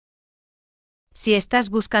Si estás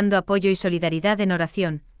buscando apoyo y solidaridad en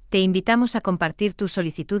oración, te invitamos a compartir tus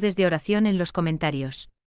solicitudes de oración en los comentarios.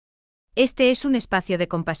 Este es un espacio de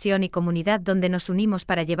compasión y comunidad donde nos unimos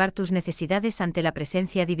para llevar tus necesidades ante la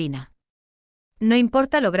presencia divina. No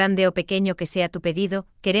importa lo grande o pequeño que sea tu pedido,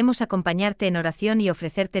 queremos acompañarte en oración y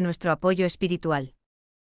ofrecerte nuestro apoyo espiritual.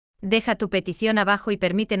 Deja tu petición abajo y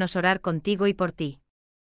permítenos orar contigo y por ti.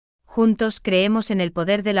 Juntos creemos en el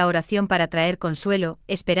poder de la oración para traer consuelo,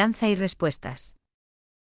 esperanza y respuestas.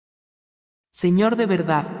 Señor, de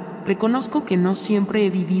verdad, reconozco que no siempre he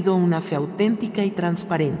vivido una fe auténtica y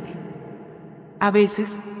transparente. A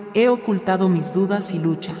veces, he ocultado mis dudas y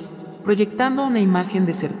luchas, proyectando una imagen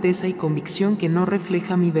de certeza y convicción que no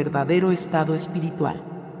refleja mi verdadero estado espiritual.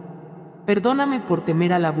 Perdóname por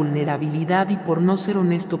temer a la vulnerabilidad y por no ser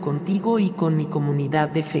honesto contigo y con mi comunidad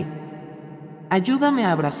de fe. Ayúdame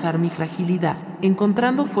a abrazar mi fragilidad,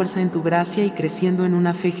 encontrando fuerza en tu gracia y creciendo en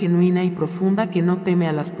una fe genuina y profunda que no teme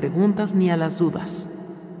a las preguntas ni a las dudas.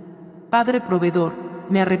 Padre proveedor,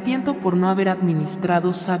 me arrepiento por no haber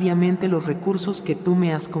administrado sabiamente los recursos que tú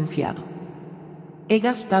me has confiado. He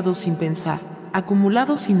gastado sin pensar,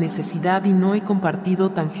 acumulado sin necesidad y no he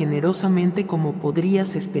compartido tan generosamente como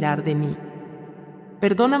podrías esperar de mí.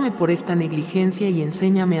 Perdóname por esta negligencia y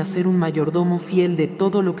enséñame a ser un mayordomo fiel de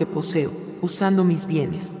todo lo que poseo, usando mis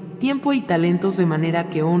bienes, tiempo y talentos de manera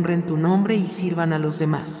que honren tu nombre y sirvan a los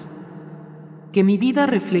demás. Que mi vida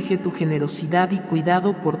refleje tu generosidad y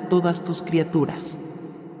cuidado por todas tus criaturas.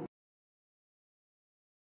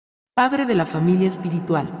 Padre de la familia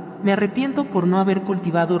espiritual, me arrepiento por no haber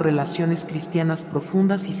cultivado relaciones cristianas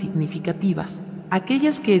profundas y significativas,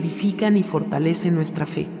 aquellas que edifican y fortalecen nuestra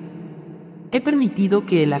fe. He permitido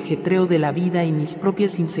que el ajetreo de la vida y mis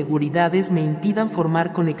propias inseguridades me impidan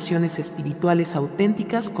formar conexiones espirituales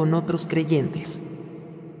auténticas con otros creyentes.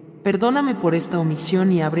 Perdóname por esta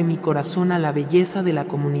omisión y abre mi corazón a la belleza de la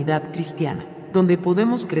comunidad cristiana, donde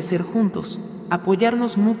podemos crecer juntos,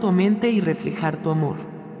 apoyarnos mutuamente y reflejar tu amor.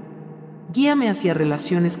 Guíame hacia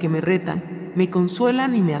relaciones que me retan, me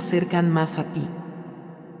consuelan y me acercan más a ti.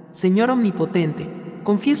 Señor omnipotente,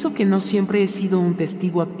 confieso que no siempre he sido un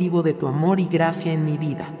testigo activo de tu amor y gracia en mi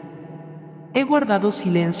vida. He guardado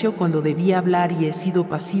silencio cuando debía hablar y he sido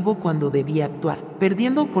pasivo cuando debía actuar,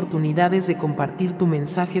 perdiendo oportunidades de compartir tu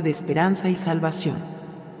mensaje de esperanza y salvación.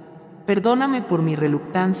 Perdóname por mi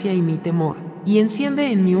reluctancia y mi temor, y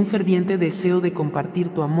enciende en mí un ferviente deseo de compartir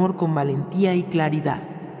tu amor con valentía y claridad.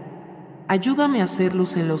 Ayúdame a hacer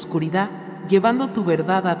luz en la oscuridad, llevando tu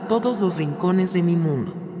verdad a todos los rincones de mi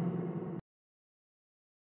mundo.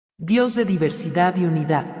 Dios de diversidad y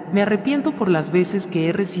unidad, me arrepiento por las veces que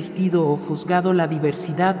he resistido o juzgado la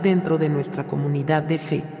diversidad dentro de nuestra comunidad de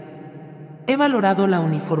fe. He valorado la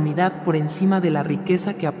uniformidad por encima de la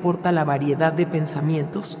riqueza que aporta la variedad de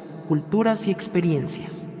pensamientos, culturas y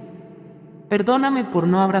experiencias. Perdóname por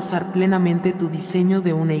no abrazar plenamente tu diseño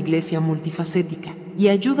de una iglesia multifacética, y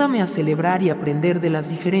ayúdame a celebrar y aprender de las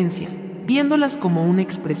diferencias, viéndolas como una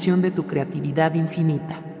expresión de tu creatividad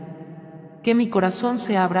infinita. Que mi corazón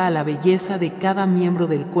se abra a la belleza de cada miembro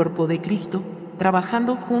del cuerpo de Cristo,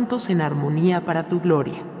 trabajando juntos en armonía para tu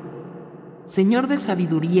gloria. Señor de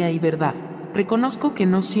sabiduría y verdad, reconozco que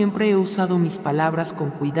no siempre he usado mis palabras con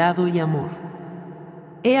cuidado y amor.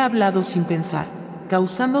 He hablado sin pensar,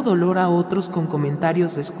 causando dolor a otros con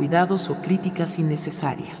comentarios descuidados o críticas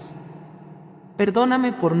innecesarias.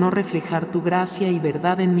 Perdóname por no reflejar tu gracia y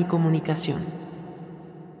verdad en mi comunicación.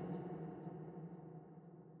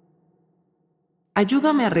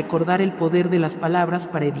 Ayúdame a recordar el poder de las palabras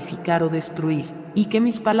para edificar o destruir, y que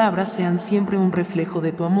mis palabras sean siempre un reflejo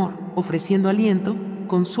de tu amor, ofreciendo aliento,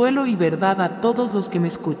 consuelo y verdad a todos los que me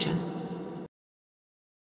escuchan.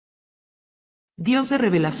 Dios de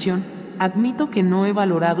revelación, admito que no he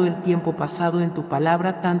valorado el tiempo pasado en tu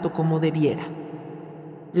palabra tanto como debiera.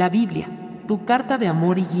 La Biblia, tu carta de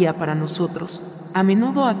amor y guía para nosotros, a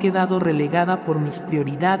menudo ha quedado relegada por mis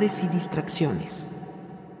prioridades y distracciones.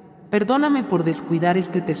 Perdóname por descuidar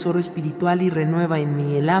este tesoro espiritual y renueva en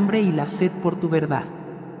mí el hambre y la sed por tu verdad.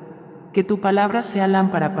 Que tu palabra sea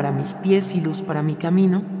lámpara para mis pies y luz para mi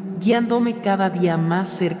camino, guiándome cada día más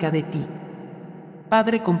cerca de ti.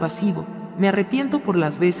 Padre compasivo, me arrepiento por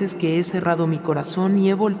las veces que he cerrado mi corazón y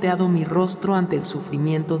he volteado mi rostro ante el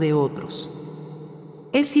sufrimiento de otros.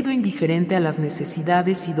 He sido indiferente a las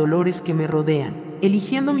necesidades y dolores que me rodean,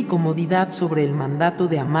 eligiendo mi comodidad sobre el mandato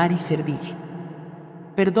de amar y servir.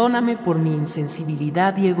 Perdóname por mi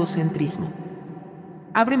insensibilidad y egocentrismo.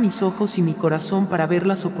 Abre mis ojos y mi corazón para ver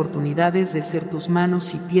las oportunidades de ser tus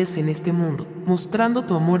manos y pies en este mundo, mostrando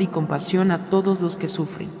tu amor y compasión a todos los que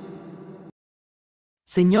sufren.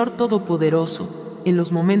 Señor Todopoderoso, en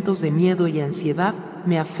los momentos de miedo y ansiedad,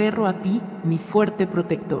 me aferro a ti, mi fuerte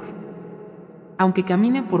protector. Aunque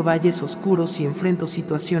camine por valles oscuros y enfrento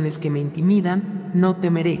situaciones que me intimidan, no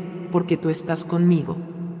temeré, porque tú estás conmigo.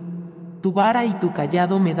 Tu vara y tu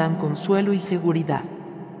cayado me dan consuelo y seguridad.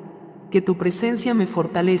 Que tu presencia me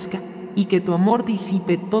fortalezca, y que tu amor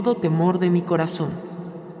disipe todo temor de mi corazón.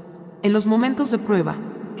 En los momentos de prueba,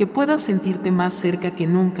 que puedas sentirte más cerca que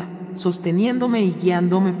nunca, sosteniéndome y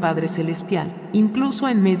guiándome, Padre Celestial, incluso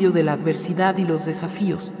en medio de la adversidad y los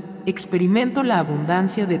desafíos, experimento la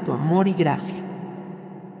abundancia de tu amor y gracia.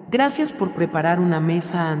 Gracias por preparar una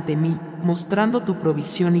mesa ante mí, mostrando tu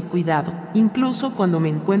provisión y cuidado, incluso cuando me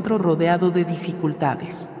encuentro rodeado de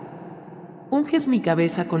dificultades. Unges mi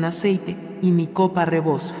cabeza con aceite, y mi copa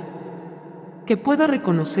rebosa. Que pueda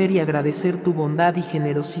reconocer y agradecer tu bondad y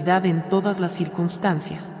generosidad en todas las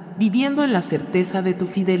circunstancias, viviendo en la certeza de tu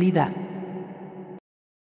fidelidad.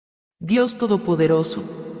 Dios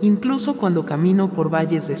Todopoderoso, incluso cuando camino por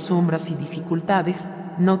valles de sombras y dificultades,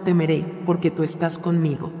 no temeré, porque tú estás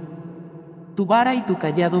conmigo. Tu vara y tu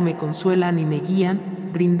cayado me consuelan y me guían,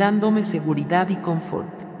 brindándome seguridad y confort.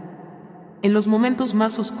 En los momentos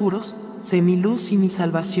más oscuros, sé mi luz y mi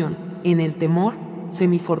salvación, en el temor, sé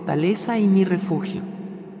mi fortaleza y mi refugio.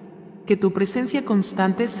 Que tu presencia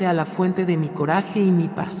constante sea la fuente de mi coraje y mi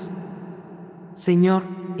paz. Señor,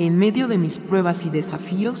 en medio de mis pruebas y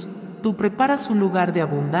desafíos, tú preparas un lugar de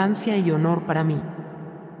abundancia y honor para mí.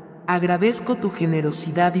 Agradezco tu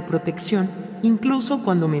generosidad y protección, incluso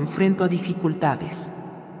cuando me enfrento a dificultades.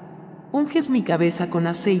 Unges mi cabeza con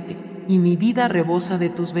aceite, y mi vida rebosa de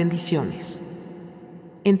tus bendiciones.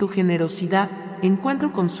 En tu generosidad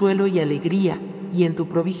encuentro consuelo y alegría, y en tu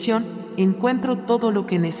provisión encuentro todo lo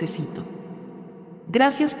que necesito.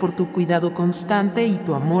 Gracias por tu cuidado constante y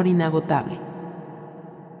tu amor inagotable.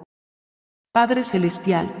 Padre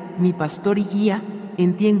Celestial, mi pastor y guía,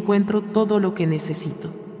 en ti encuentro todo lo que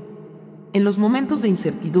necesito. En los momentos de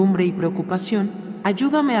incertidumbre y preocupación,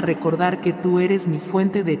 ayúdame a recordar que tú eres mi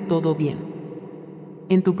fuente de todo bien.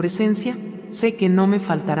 En tu presencia, sé que no me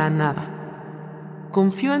faltará nada.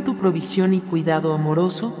 Confío en tu provisión y cuidado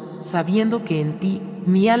amoroso, sabiendo que en ti,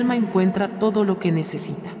 mi alma encuentra todo lo que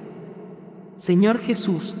necesita. Señor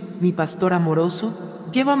Jesús, mi pastor amoroso,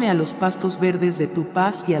 llévame a los pastos verdes de tu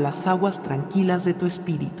paz y a las aguas tranquilas de tu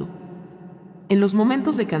espíritu. En los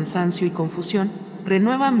momentos de cansancio y confusión,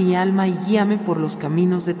 renueva mi alma y guíame por los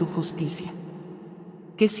caminos de tu justicia.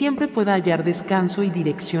 Que siempre pueda hallar descanso y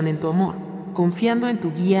dirección en tu amor, confiando en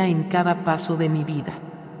tu guía en cada paso de mi vida.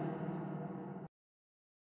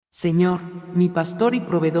 Señor, mi pastor y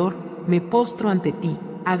proveedor, me postro ante ti,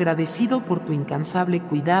 agradecido por tu incansable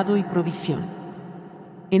cuidado y provisión.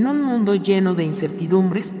 En un mundo lleno de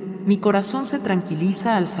incertidumbres, mi corazón se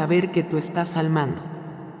tranquiliza al saber que tú estás al mando.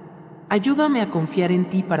 Ayúdame a confiar en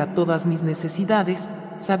ti para todas mis necesidades,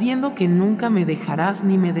 sabiendo que nunca me dejarás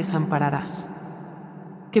ni me desampararás.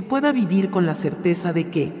 Que pueda vivir con la certeza de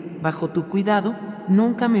que, bajo tu cuidado,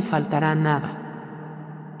 nunca me faltará nada.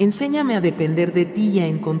 Enséñame a depender de ti y a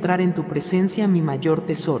encontrar en tu presencia mi mayor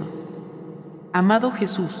tesoro. Amado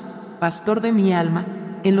Jesús, pastor de mi alma,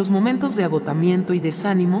 en los momentos de agotamiento y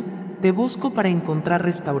desánimo, te busco para encontrar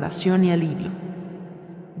restauración y alivio.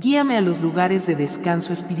 Guíame a los lugares de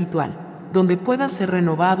descanso espiritual, donde pueda ser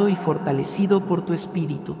renovado y fortalecido por tu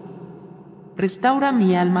espíritu. Restaura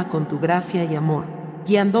mi alma con tu gracia y amor,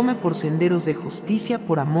 guiándome por senderos de justicia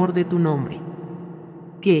por amor de tu nombre.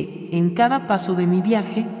 Que, en cada paso de mi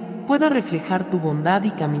viaje, pueda reflejar tu bondad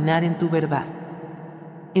y caminar en tu verdad.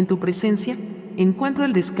 En tu presencia, encuentro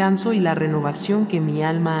el descanso y la renovación que mi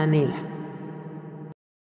alma anhela.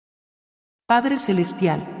 Padre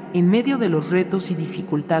Celestial, en medio de los retos y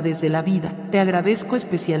dificultades de la vida, te agradezco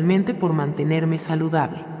especialmente por mantenerme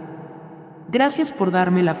saludable. Gracias por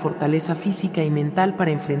darme la fortaleza física y mental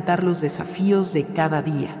para enfrentar los desafíos de cada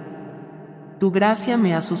día. Tu gracia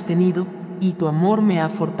me ha sostenido y tu amor me ha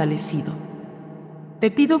fortalecido.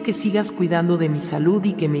 Te pido que sigas cuidando de mi salud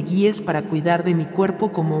y que me guíes para cuidar de mi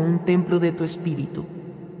cuerpo como un templo de tu espíritu.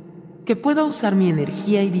 Que pueda usar mi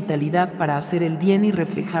energía y vitalidad para hacer el bien y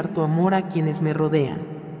reflejar tu amor a quienes me rodean.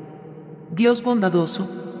 Dios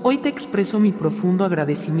bondadoso, hoy te expreso mi profundo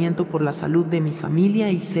agradecimiento por la salud de mi familia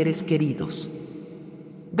y seres queridos.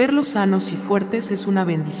 Verlos sanos y fuertes es una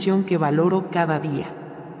bendición que valoro cada día.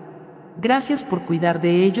 Gracias por cuidar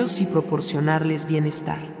de ellos y proporcionarles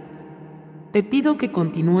bienestar. Te pido que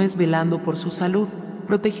continúes velando por su salud,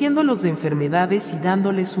 protegiéndolos de enfermedades y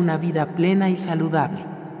dándoles una vida plena y saludable.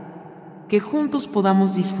 Que juntos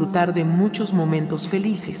podamos disfrutar de muchos momentos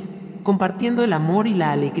felices, compartiendo el amor y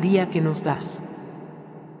la alegría que nos das.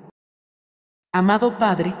 Amado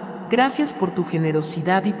Padre, gracias por tu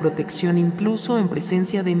generosidad y protección incluso en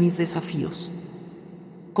presencia de mis desafíos.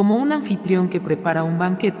 Como un anfitrión que prepara un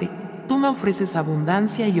banquete, tú me ofreces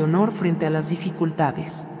abundancia y honor frente a las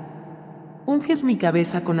dificultades. Unges mi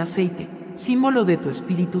cabeza con aceite, símbolo de tu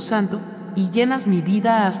Espíritu Santo, y llenas mi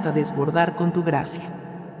vida hasta desbordar con tu gracia.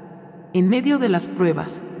 En medio de las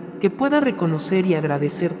pruebas, que pueda reconocer y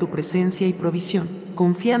agradecer tu presencia y provisión,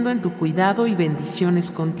 confiando en tu cuidado y bendiciones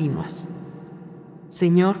continuas.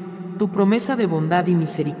 Señor, tu promesa de bondad y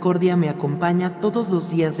misericordia me acompaña todos los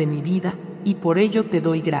días de mi vida, y por ello te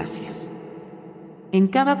doy gracias. En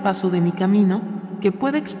cada paso de mi camino, que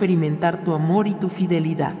pueda experimentar tu amor y tu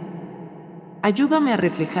fidelidad. Ayúdame a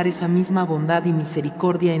reflejar esa misma bondad y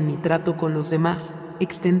misericordia en mi trato con los demás,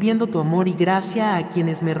 extendiendo tu amor y gracia a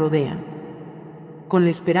quienes me rodean. Con la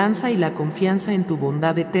esperanza y la confianza en tu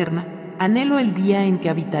bondad eterna, anhelo el día en que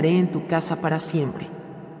habitaré en tu casa para siempre.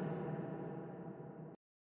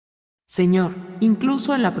 Señor,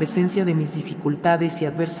 incluso en la presencia de mis dificultades y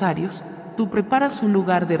adversarios, tú preparas un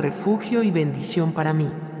lugar de refugio y bendición para mí.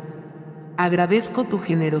 Agradezco tu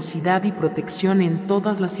generosidad y protección en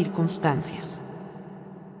todas las circunstancias.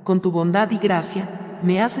 Con tu bondad y gracia,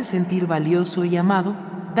 me haces sentir valioso y amado,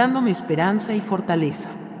 dándome esperanza y fortaleza.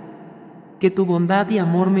 Que tu bondad y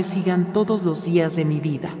amor me sigan todos los días de mi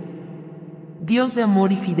vida. Dios de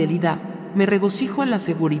amor y fidelidad, me regocijo en la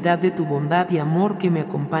seguridad de tu bondad y amor que me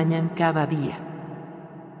acompañan cada día.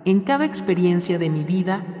 En cada experiencia de mi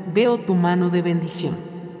vida, veo tu mano de bendición.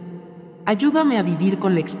 Ayúdame a vivir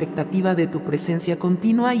con la expectativa de tu presencia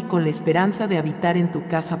continua y con la esperanza de habitar en tu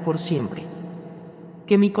casa por siempre.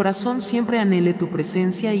 Que mi corazón siempre anhele tu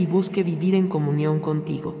presencia y busque vivir en comunión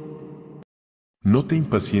contigo. No te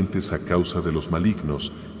impacientes a causa de los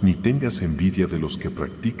malignos, ni tengas envidia de los que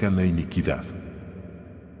practican la iniquidad.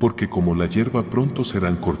 Porque como la hierba pronto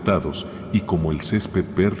serán cortados, y como el césped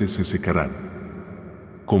verde se secarán.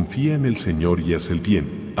 Confía en el Señor y haz el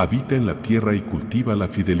bien, habita en la tierra y cultiva la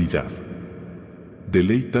fidelidad.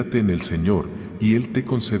 Deleítate en el Señor, y Él te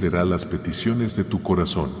concederá las peticiones de tu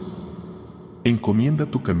corazón. Encomienda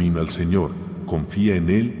tu camino al Señor, confía en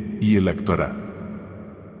Él, y Él actuará.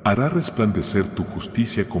 Hará resplandecer tu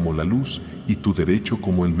justicia como la luz, y tu derecho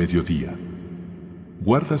como el mediodía.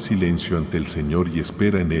 Guarda silencio ante el Señor y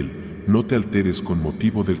espera en Él, no te alteres con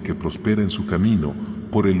motivo del que prospera en su camino,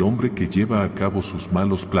 por el hombre que lleva a cabo sus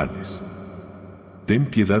malos planes. Ten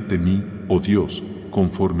piedad de mí, oh Dios,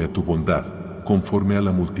 conforme a tu bondad. Conforme a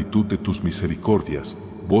la multitud de tus misericordias,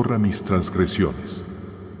 borra mis transgresiones.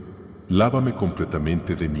 Lávame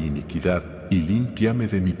completamente de mi iniquidad y límpiame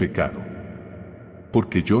de mi pecado.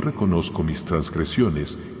 Porque yo reconozco mis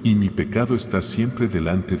transgresiones y mi pecado está siempre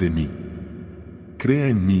delante de mí. Crea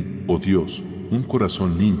en mí, oh Dios, un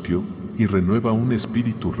corazón limpio y renueva un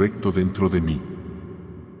espíritu recto dentro de mí.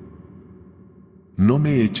 No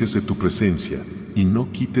me eches de tu presencia y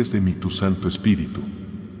no quites de mí tu Santo Espíritu.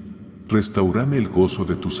 Restaurame el gozo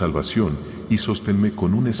de tu salvación y sosténme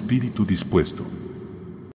con un espíritu dispuesto.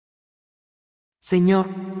 Señor,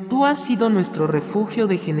 tú has sido nuestro refugio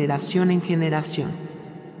de generación en generación.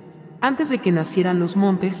 Antes de que nacieran los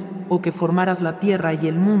montes, o que formaras la tierra y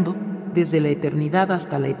el mundo, desde la eternidad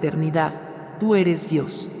hasta la eternidad, tú eres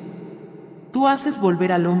Dios. Tú haces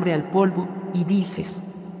volver al hombre al polvo, y dices,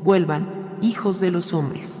 vuelvan, hijos de los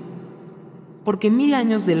hombres. Porque 1000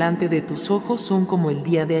 años delante de tus ojos son como el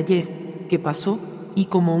día de ayer, que pasó, y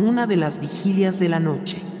como una de las vigilias de la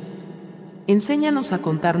noche. Enséñanos a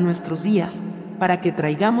contar nuestros días, para que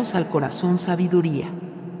traigamos al corazón sabiduría.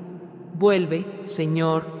 Vuelve,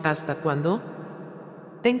 Señor, ¿hasta cuándo?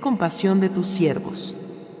 Ten compasión de tus siervos.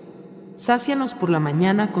 Sácianos por la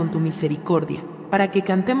mañana con tu misericordia, para que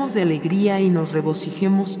cantemos de alegría y nos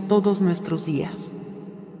regocijemos todos nuestros días.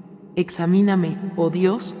 Examíname, oh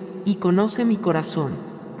Dios, y conoce mi corazón,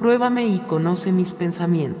 pruébame y conoce mis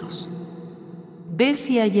pensamientos. Ve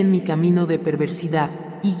si hay en mi camino de perversidad,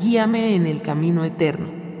 y guíame en el camino eterno.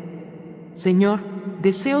 Señor,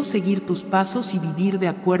 deseo seguir tus pasos y vivir de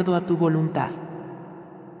acuerdo a tu voluntad.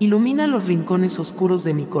 Ilumina los rincones oscuros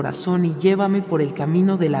de mi corazón y llévame por el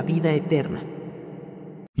camino de la vida eterna.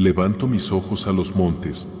 Levanto mis ojos a los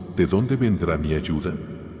montes, ¿de dónde vendrá mi ayuda?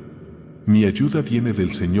 Mi ayuda viene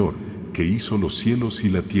del Señor, que hizo los cielos y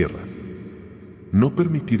la tierra. No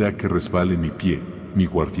permitirá que resbale mi pie, mi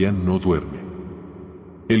guardián no duerme.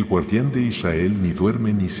 El guardián de Israel ni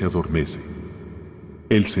duerme ni se adormece.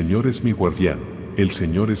 El Señor es mi guardián, el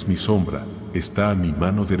Señor es mi sombra, está a mi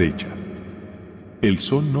mano derecha. El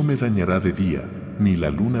sol no me dañará de día, ni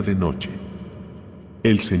la luna de noche.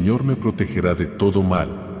 El Señor me protegerá de todo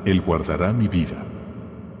mal, Él guardará mi vida.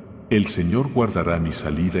 El Señor guardará mi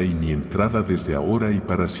salida y mi entrada desde ahora y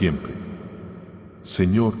para siempre.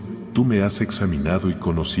 Señor, tú me has examinado y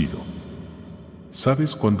conocido.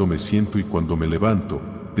 Sabes cuándo me siento y cuándo me levanto,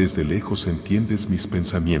 desde lejos entiendes mis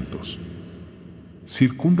pensamientos.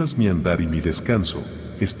 Circundas mi andar y mi descanso,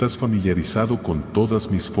 estás familiarizado con todas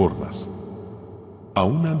mis formas.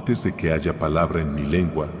 Aún antes de que haya palabra en mi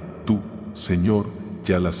lengua, tú, Señor,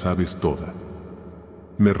 ya la sabes toda.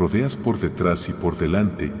 Me rodeas por detrás y por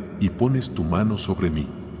delante, y pones tu mano sobre mí.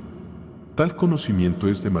 Tal conocimiento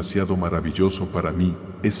es demasiado maravilloso para mí,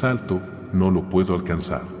 es alto, no lo puedo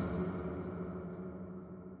alcanzar.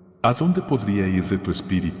 ¿A dónde podría ir de tu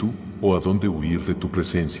espíritu, o a dónde huir de tu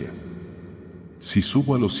presencia? Si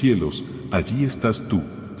subo a los cielos, allí estás tú,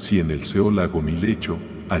 si en el Seol hago mi lecho,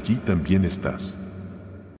 allí también estás.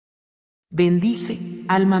 Bendice,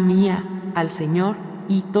 alma mía, al Señor,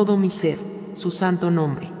 y todo mi ser, su santo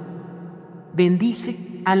nombre.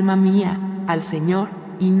 Bendice, alma mía, al Señor,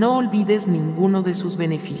 y no olvides ninguno de sus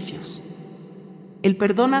beneficios. Él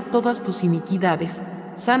perdona todas tus iniquidades,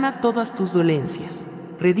 sana todas tus dolencias,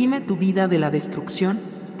 redime tu vida de la destrucción,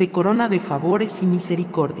 te corona de favores y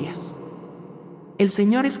misericordias. El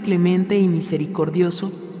Señor es clemente y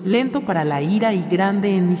misericordioso, lento para la ira y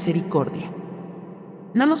grande en misericordia.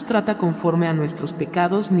 No nos trata conforme a nuestros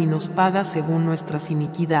pecados ni nos paga según nuestras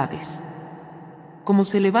iniquidades. Como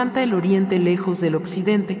se levanta el oriente lejos del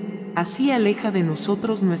occidente, así aleja de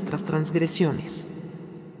nosotros nuestras transgresiones.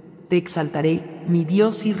 Te exaltaré, mi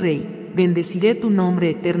Dios y Rey, bendeciré tu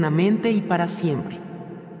nombre eternamente y para siempre.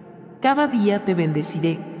 Cada día te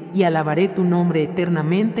bendeciré, y alabaré tu nombre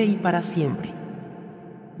eternamente y para siempre.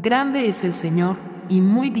 Grande es el Señor, y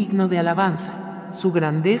muy digno de alabanza, su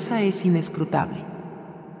grandeza es inescrutable.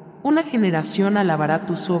 Una generación alabará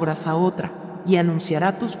tus obras a otra, y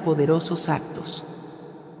anunciará tus poderosos actos.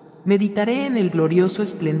 Meditaré en el glorioso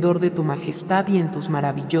esplendor de tu majestad y en tus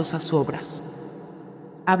maravillosas obras.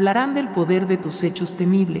 Hablarán del poder de tus hechos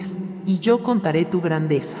temibles, y yo contaré tu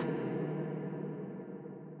grandeza.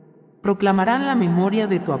 Proclamarán la memoria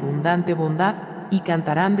de tu abundante bondad, y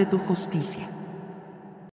cantarán de tu justicia.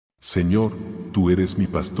 Señor, tú eres mi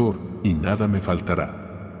pastor, y nada me faltará.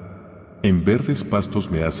 En verdes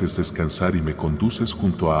pastos me haces descansar y me conduces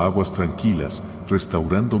junto a aguas tranquilas,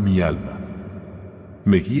 restaurando mi alma.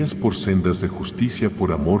 Me guías por sendas de justicia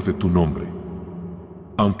por amor de tu nombre.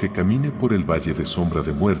 Aunque camine por el valle de sombra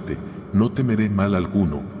de muerte, no temeré mal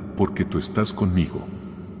alguno, porque tú estás conmigo.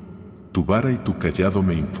 Tu vara y tu cayado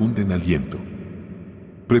me infunden aliento.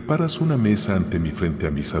 Preparas una mesa ante mi frente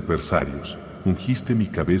a mis adversarios, ungiste mi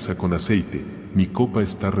cabeza con aceite, mi copa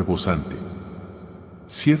está rebosante.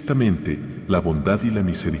 Ciertamente, la bondad y la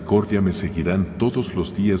misericordia me seguirán todos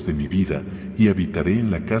los días de mi vida, y habitaré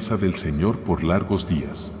en la casa del Señor por largos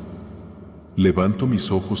días. Levanto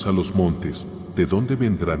mis ojos a los montes, ¿de dónde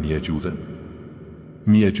vendrá mi ayuda?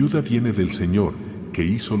 Mi ayuda viene del Señor, que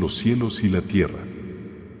hizo los cielos y la tierra.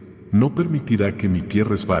 No permitirá que mi pie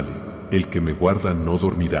resbale, el que me guarda no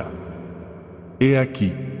dormirá. He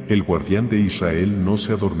aquí, el guardián de Israel no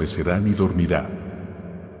se adormecerá ni dormirá.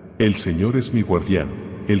 El Señor es mi guardián,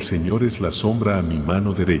 el Señor es la sombra a mi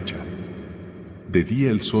mano derecha. De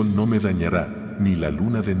día el sol no me dañará, ni la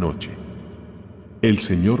luna de noche. El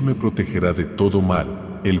Señor me protegerá de todo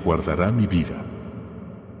mal, Él guardará mi vida.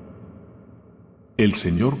 El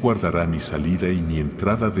Señor guardará mi salida y mi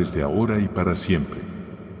entrada desde ahora y para siempre.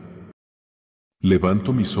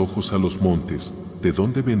 Levanto mis ojos a los montes, ¿de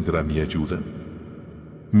dónde vendrá mi ayuda?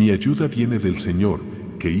 Mi ayuda viene del Señor,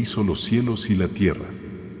 que hizo los cielos y la tierra.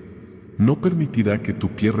 No permitirá que tu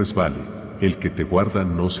pie resbale, el que te guarda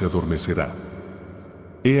no se adormecerá.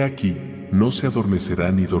 He aquí, no se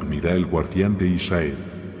adormecerá ni dormirá el guardián de Israel.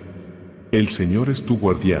 El Señor es tu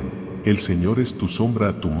guardián, el Señor es tu sombra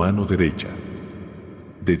a tu mano derecha.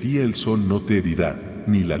 De día el sol no te herirá,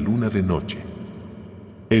 ni la luna de noche.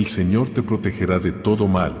 El Señor te protegerá de todo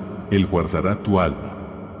mal, Él guardará tu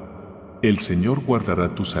alma. El Señor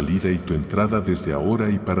guardará tu salida y tu entrada desde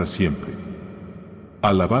ahora y para siempre.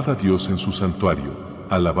 Alabad a Dios en su santuario,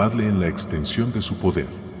 alabadle en la extensión de su poder.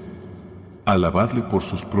 Alabadle por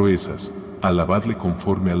sus proezas, alabadle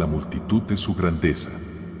conforme a la multitud de su grandeza.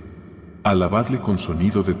 Alabadle con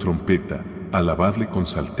sonido de trompeta, alabadle con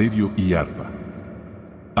salterio y arpa.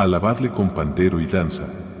 Alabadle con pandero y danza,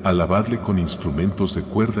 alabadle con instrumentos de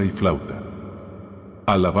cuerda y flauta.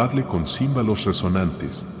 Alabadle con címbalos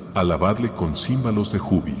resonantes, alabadle con címbalos de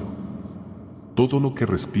júbilo. Todo lo que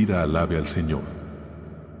respira alabe al Señor.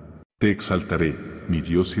 Te exaltaré, mi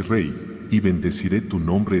Dios y Rey, y bendeciré tu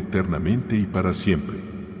nombre eternamente y para siempre.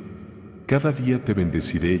 Cada día te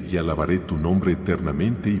bendeciré y alabaré tu nombre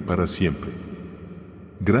eternamente y para siempre.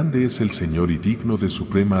 Grande es el Señor y digno de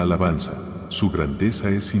suprema alabanza, su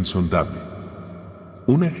grandeza es insondable.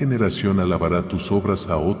 Una generación alabará tus obras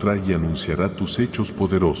a otra y anunciará tus hechos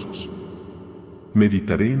poderosos.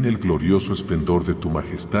 Meditaré en el glorioso esplendor de tu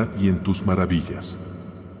majestad y en tus maravillas.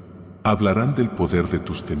 Hablarán del poder de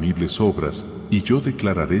tus temibles obras, y yo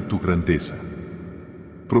declararé tu grandeza.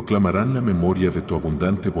 Proclamarán la memoria de tu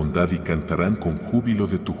abundante bondad y cantarán con júbilo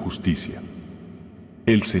de tu justicia.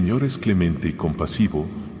 El Señor es clemente y compasivo,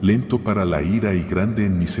 lento para la ira y grande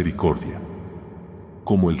en misericordia.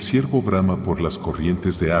 Como el ciervo brama por las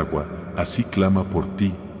corrientes de agua, así clama por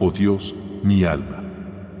ti, oh Dios, mi alma.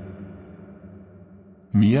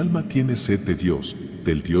 Mi alma tiene sed de Dios,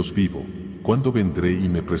 del Dios vivo. ¿Cuándo vendré y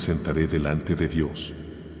me presentaré delante de Dios?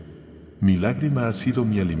 Mi lágrima ha sido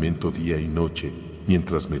mi alimento día y noche,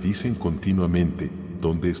 mientras me dicen continuamente,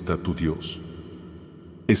 ¿dónde está tu Dios?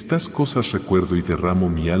 Estas cosas recuerdo y derramo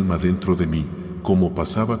mi alma dentro de mí, como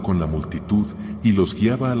pasaba con la multitud, y los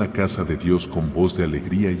guiaba a la casa de Dios con voz de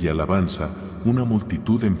alegría y alabanza, una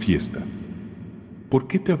multitud en fiesta. ¿Por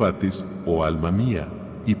qué te abates, oh alma mía,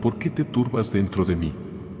 y por qué te turbas dentro de mí?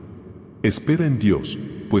 Espera en Dios,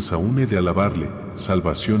 pues aún he de alabarle,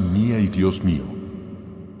 salvación mía y Dios mío.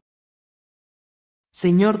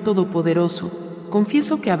 Señor Todopoderoso,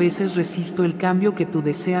 confieso que a veces resisto el cambio que tú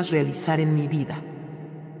deseas realizar en mi vida.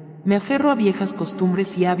 Me aferro a viejas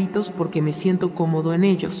costumbres y hábitos porque me siento cómodo en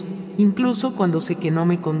ellos, incluso cuando sé que no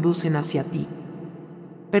me conducen hacia ti.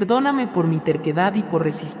 Perdóname por mi terquedad y por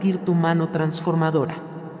resistir tu mano transformadora.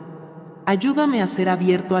 Ayúdame a ser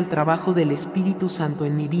abierto al trabajo del Espíritu Santo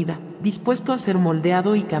en mi vida, dispuesto a ser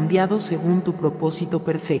moldeado y cambiado según tu propósito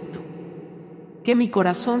perfecto. Que mi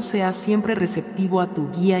corazón sea siempre receptivo a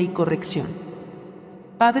tu guía y corrección.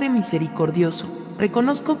 Padre misericordioso,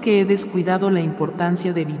 reconozco que he descuidado la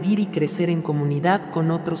importancia de vivir y crecer en comunidad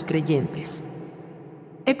con otros creyentes.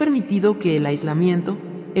 He permitido que el aislamiento,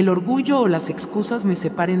 el orgullo o las excusas me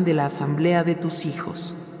separen de la asamblea de tus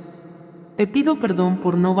hijos. Te pido perdón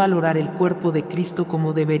por no valorar el cuerpo de Cristo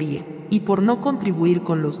como debería, y por no contribuir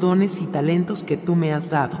con los dones y talentos que tú me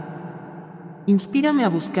has dado. Inspírame a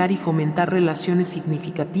buscar y fomentar relaciones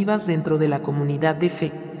significativas dentro de la comunidad de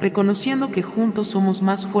fe, reconociendo que juntos somos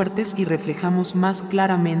más fuertes y reflejamos más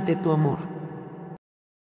claramente tu amor.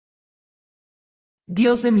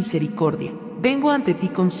 Dios de misericordia, vengo ante ti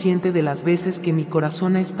consciente de las veces que mi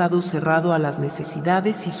corazón ha estado cerrado a las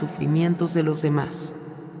necesidades y sufrimientos de los demás.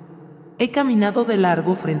 He caminado de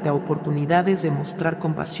largo frente a oportunidades de mostrar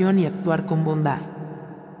compasión y actuar con bondad.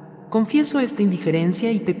 Confieso esta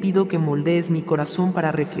indiferencia y te pido que moldees mi corazón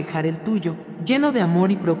para reflejar el tuyo, lleno de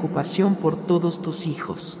amor y preocupación por todos tus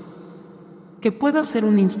hijos. Que pueda ser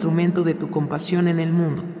un instrumento de tu compasión en el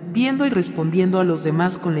mundo, viendo y respondiendo a los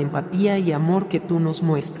demás con la empatía y amor que tú nos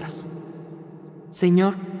muestras.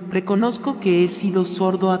 Señor, reconozco que he sido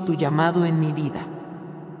sordo a tu llamado en mi vida.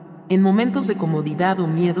 En momentos de comodidad o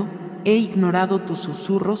miedo, he ignorado tus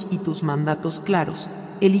susurros y tus mandatos claros,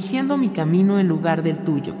 eligiendo mi camino en lugar del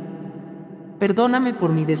tuyo. Perdóname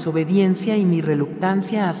por mi desobediencia y mi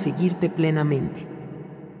reluctancia a seguirte plenamente.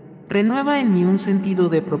 Renueva en mí un sentido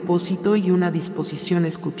de propósito y una disposición a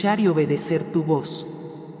escuchar y obedecer tu voz.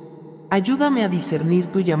 Ayúdame a discernir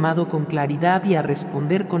tu llamado con claridad y a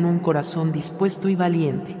responder con un corazón dispuesto y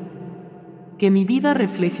valiente. Que mi vida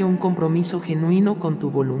refleje un compromiso genuino con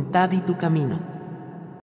tu voluntad y tu camino.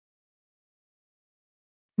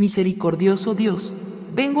 Misericordioso Dios,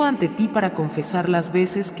 vengo ante ti para confesar las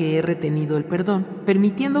veces que he retenido el perdón,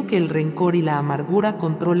 permitiendo que el rencor y la amargura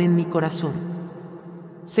controlen mi corazón.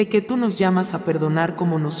 Sé que tú nos llamas a perdonar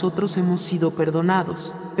como nosotros hemos sido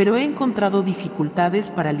perdonados, pero he encontrado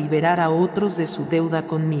dificultades para liberar a otros de su deuda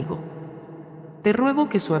conmigo. Te ruego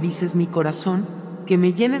que suavices mi corazón, que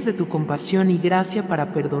me llenes de tu compasión y gracia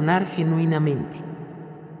para perdonar genuinamente.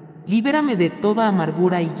 Líbrame de toda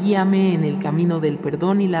amargura y guíame en el camino del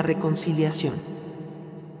perdón y la reconciliación.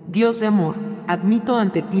 Dios de amor, admito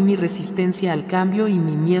ante ti mi resistencia al cambio y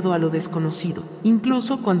mi miedo a lo desconocido,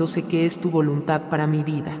 incluso cuando sé que es tu voluntad para mi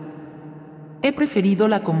vida. He preferido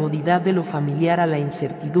la comodidad de lo familiar a la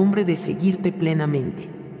incertidumbre de seguirte plenamente.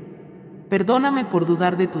 Perdóname por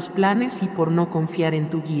dudar de tus planes y por no confiar en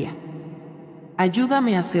tu guía.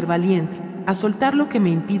 Ayúdame a ser valiente, a soltar lo que me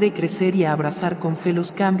impide crecer y a abrazar con fe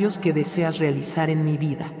los cambios que deseas realizar en mi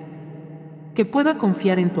vida. Que pueda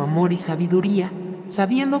confiar en tu amor y sabiduría,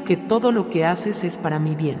 sabiendo que todo lo que haces es para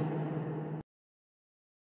mi bien.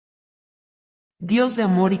 Dios de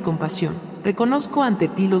amor y compasión, reconozco ante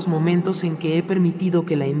ti los momentos en que he permitido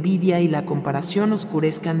que la envidia y la comparación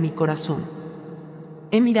oscurezcan mi corazón.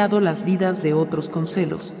 He mirado las vidas de otros con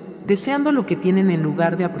celos, deseando lo que tienen en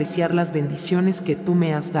lugar de apreciar las bendiciones que tú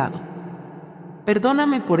me has dado.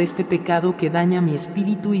 Perdóname por este pecado que daña mi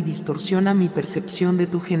espíritu y distorsiona mi percepción de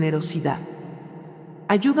tu generosidad.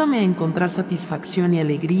 Ayúdame a encontrar satisfacción y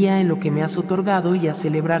alegría en lo que me has otorgado y a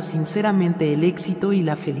celebrar sinceramente el éxito y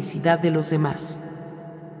la felicidad de los demás.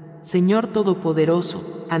 Señor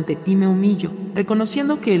Todopoderoso, ante ti me humillo,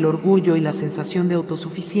 reconociendo que el orgullo y la sensación de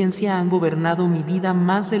autosuficiencia han gobernado mi vida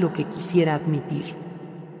más de lo que quisiera admitir.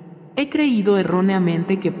 He creído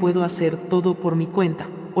erróneamente que puedo hacer todo por mi cuenta,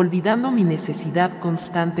 olvidando mi necesidad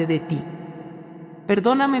constante de ti.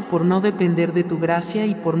 Perdóname por no depender de tu gracia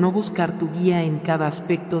y por no buscar tu guía en cada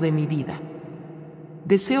aspecto de mi vida.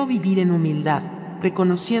 Deseo vivir en humildad,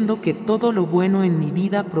 reconociendo que todo lo bueno en mi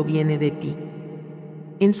vida proviene de ti.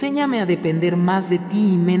 Enséñame a depender más de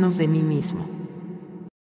ti y menos de mí mismo.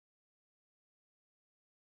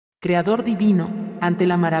 Creador divino, ante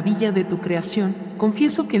la maravilla de tu creación,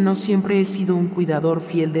 confieso que no siempre he sido un cuidador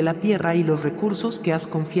fiel de la tierra y los recursos que has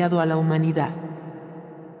confiado a la humanidad.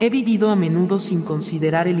 He vivido a menudo sin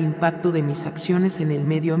considerar el impacto de mis acciones en el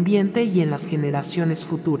medio ambiente y en las generaciones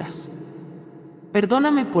futuras.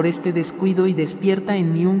 Perdóname por este descuido y despierta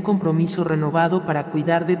en mí un compromiso renovado para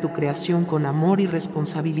cuidar de tu creación con amor y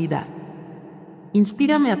responsabilidad.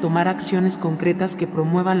 Inspírame a tomar acciones concretas que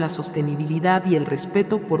promuevan la sostenibilidad y el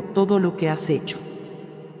respeto por todo lo que has hecho.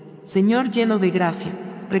 Señor lleno de gracia,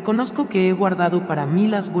 reconozco que he guardado para mí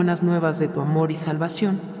las buenas nuevas de tu amor y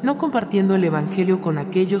salvación, no compartiendo el Evangelio con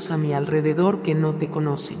aquellos a mi alrededor que no te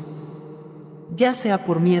conocen. Ya sea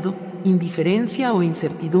por miedo, indiferencia o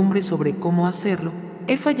incertidumbre sobre cómo hacerlo,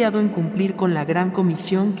 he fallado en cumplir con la gran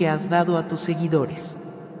comisión que has dado a tus seguidores.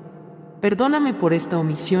 Perdóname por esta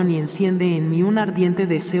omisión y enciende en mí un ardiente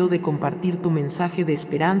deseo de compartir tu mensaje de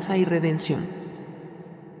esperanza y redención.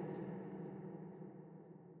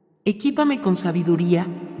 Equípame con sabiduría,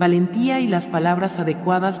 valentía y las palabras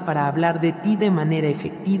adecuadas para hablar de ti de manera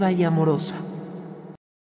efectiva y amorosa.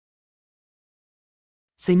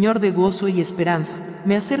 Señor de gozo y esperanza,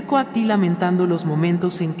 me acerco a ti lamentando los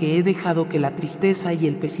momentos en que he dejado que la tristeza y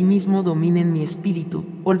el pesimismo dominen mi espíritu,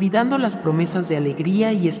 olvidando las promesas de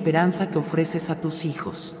alegría y esperanza que ofreces a tus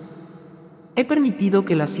hijos. He permitido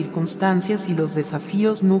que las circunstancias y los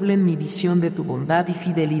desafíos nublen mi visión de tu bondad y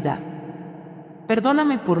fidelidad.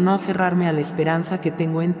 Perdóname por no aferrarme a la esperanza que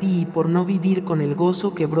tengo en ti y por no vivir con el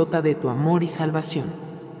gozo que brota de tu amor y salvación.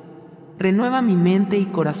 Renueva mi mente y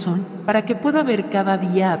corazón, para que pueda ver cada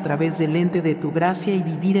día a través del lente de tu gracia y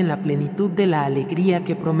vivir en la plenitud de la alegría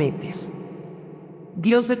que prometes.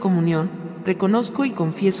 Dios de comunión, reconozco y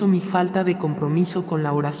confieso mi falta de compromiso con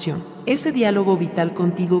la oración, ese diálogo vital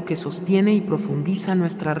contigo que sostiene y profundiza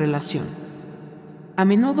nuestra relación. A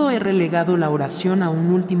menudo he relegado la oración a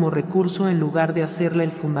un último recurso en lugar de hacerla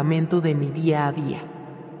el fundamento de mi día a día.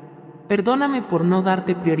 Perdóname por no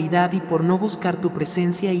darte prioridad y por no buscar tu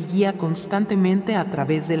presencia y guía constantemente a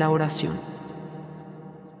través de la oración.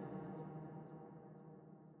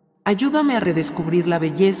 Ayúdame a redescubrir la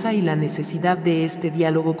belleza y la necesidad de este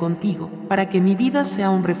diálogo contigo, para que mi vida sea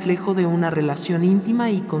un reflejo de una relación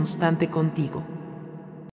íntima y constante contigo.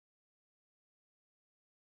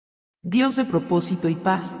 Dios de propósito y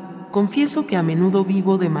paz, confieso que a menudo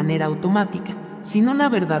vivo de manera automática, sin una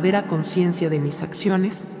verdadera conciencia de mis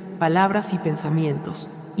acciones, palabras y pensamientos,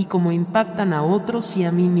 y cómo impactan a otros y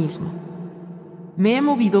a mí mismo. Me he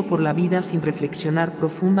movido por la vida sin reflexionar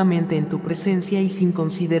profundamente en tu presencia y sin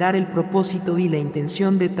considerar el propósito y la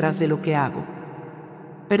intención detrás de lo que hago.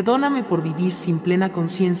 Perdóname por vivir sin plena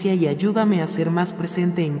conciencia y ayúdame a ser más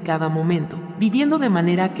presente en cada momento, viviendo de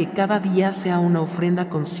manera que cada día sea una ofrenda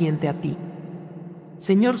consciente a ti.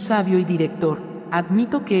 Señor sabio y director,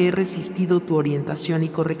 admito que he resistido tu orientación y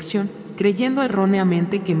corrección, creyendo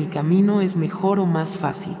erróneamente que mi camino es mejor o más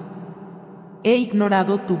fácil. He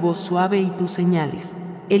ignorado tu voz suave y tus señales,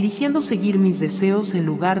 eligiendo seguir mis deseos en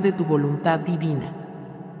lugar de tu voluntad divina.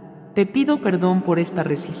 Te pido perdón por esta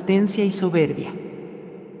resistencia y soberbia.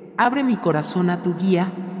 Abre mi corazón a tu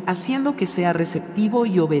guía, haciendo que sea receptivo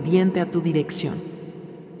y obediente a tu dirección.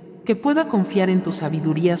 Que pueda confiar en tu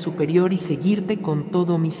sabiduría superior y seguirte con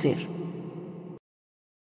todo mi ser.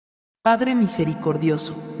 Padre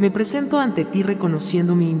misericordioso, me presento ante ti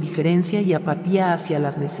reconociendo mi indiferencia y apatía hacia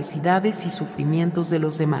las necesidades y sufrimientos de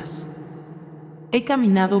los demás. He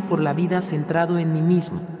caminado por la vida centrado en mí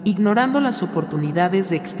mismo, ignorando las oportunidades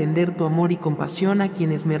de extender tu amor y compasión a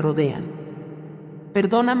quienes me rodean.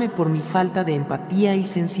 Perdóname por mi falta de empatía y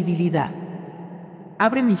sensibilidad.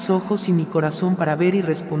 Abre mis ojos y mi corazón para ver y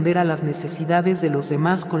responder a las necesidades de los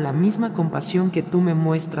demás con la misma compasión que tú me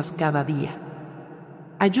muestras cada día.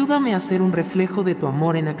 Ayúdame a ser un reflejo de tu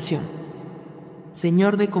amor en acción.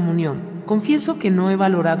 Señor de comunión, confieso que no he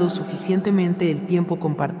valorado suficientemente el tiempo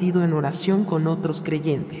compartido en oración con otros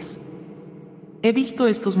creyentes. He visto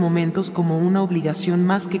estos momentos como una obligación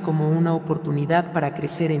más que como una oportunidad para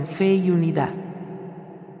crecer en fe y unidad.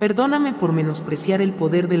 Perdóname por menospreciar el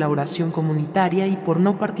poder de la oración comunitaria y por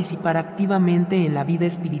no participar activamente en la vida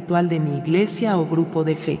espiritual de mi iglesia o grupo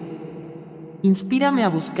de fe. Inspírame a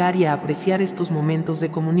buscar y a apreciar estos momentos de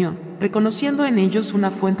comunión, reconociendo en ellos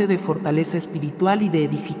una fuente de fortaleza espiritual y de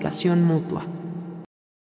edificación mutua.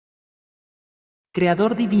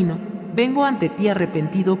 Creador divino, vengo ante ti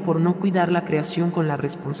arrepentido por no cuidar la creación con la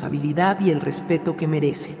responsabilidad y el respeto que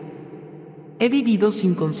merece. He vivido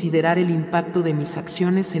sin considerar el impacto de mis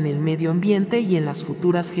acciones en el medio ambiente y en las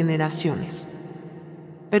futuras generaciones.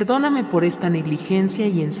 Perdóname por esta negligencia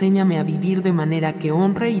y enséñame a vivir de manera que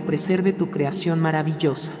honre y preserve tu creación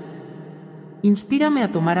maravillosa. Inspírame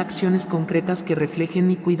a tomar acciones concretas que reflejen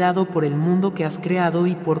mi cuidado por el mundo que has creado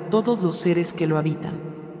y por todos los seres que lo habitan.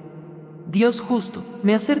 Dios justo,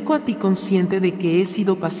 me acerco a ti consciente de que he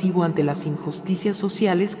sido pasivo ante las injusticias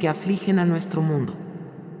sociales que afligen a nuestro mundo.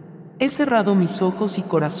 He cerrado mis ojos y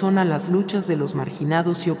corazón a las luchas de los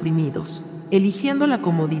marginados y oprimidos, eligiendo la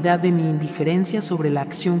comodidad de mi indiferencia sobre la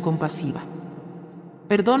acción compasiva.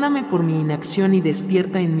 Perdóname por mi inacción y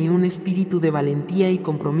despierta en mí un espíritu de valentía y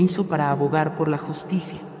compromiso para abogar por la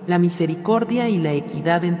justicia, la misericordia y la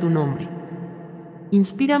equidad en tu nombre.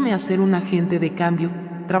 Inspírame a ser un agente de cambio,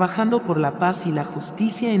 trabajando por la paz y la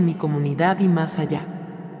justicia en mi comunidad y más allá.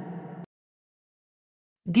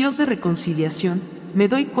 Dios de reconciliación, me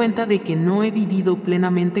doy cuenta de que no he vivido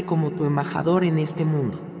plenamente como tu embajador en este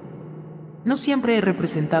mundo. No siempre he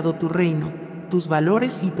representado tu reino, tus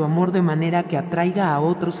valores y tu amor de manera que atraiga a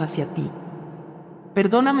otros hacia ti.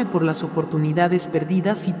 Perdóname por las oportunidades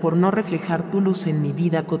perdidas y por no reflejar tu luz en mi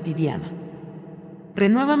vida cotidiana.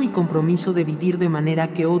 Renueva mi compromiso de vivir de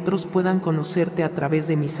manera que otros puedan conocerte a través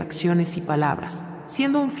de mis acciones y palabras,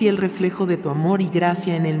 siendo un fiel reflejo de tu amor y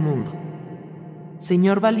gracia en el mundo.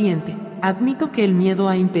 Señor valiente, admito que el miedo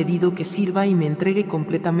ha impedido que sirva y me entregue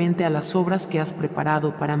completamente a las obras que has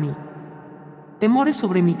preparado para mí. Temores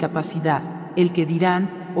sobre mi capacidad, el que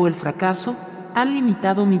dirán, o el fracaso, han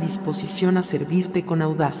limitado mi disposición a servirte con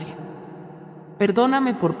audacia.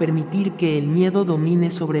 Perdóname por permitir que el miedo domine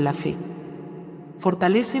sobre la fe.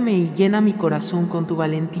 Fortaléceme y llena mi corazón con tu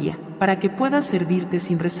valentía, para que pueda servirte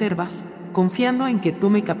sin reservas, confiando en que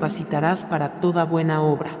tú me capacitarás para toda buena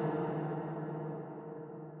obra.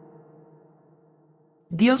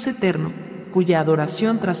 Dios eterno, cuya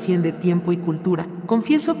adoración trasciende tiempo y cultura,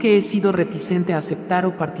 confieso que he sido reticente a aceptar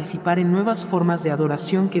o participar en nuevas formas de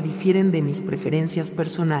adoración que difieren de mis preferencias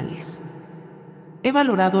personales. He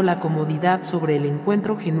valorado la comodidad sobre el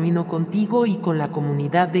encuentro genuino contigo y con la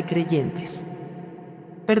comunidad de creyentes.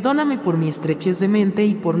 Perdóname por mi estrechez de mente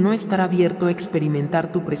y por no estar abierto a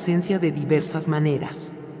experimentar tu presencia de diversas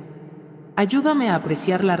maneras. Ayúdame a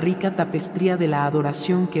apreciar la rica tapestría de la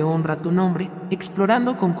adoración que honra tu nombre,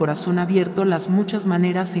 explorando con corazón abierto las muchas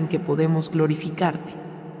maneras en que podemos glorificarte.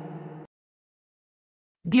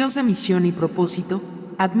 Dios de misión y propósito,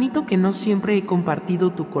 admito que no siempre he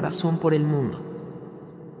compartido tu corazón por el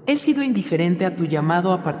mundo. He sido indiferente a tu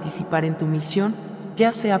llamado a participar en tu misión,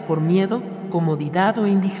 ya sea por miedo, comodidad o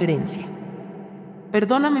indiferencia.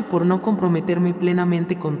 Perdóname por no comprometerme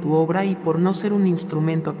plenamente con tu obra y por no ser un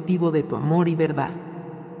instrumento activo de tu amor y verdad.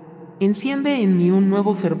 Enciende en mí un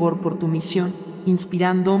nuevo fervor por tu misión,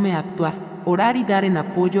 inspirándome a actuar, orar y dar en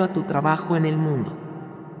apoyo a tu trabajo en el mundo.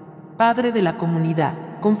 Padre de la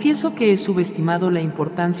comunidad, confieso que he subestimado la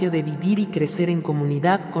importancia de vivir y crecer en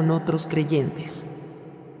comunidad con otros creyentes.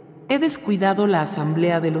 He descuidado la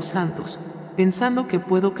asamblea de los santos, pensando que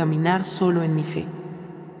puedo caminar solo en mi fe.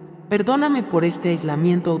 Perdóname por este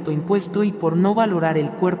aislamiento autoimpuesto y por no valorar el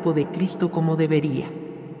cuerpo de Cristo como debería.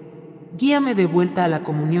 Guíame de vuelta a la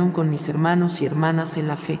comunión con mis hermanos y hermanas en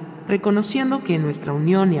la fe, reconociendo que en nuestra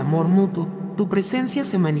unión y amor mutuo, tu presencia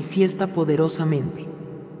se manifiesta poderosamente.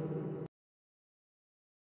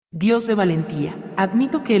 Dios de valentía,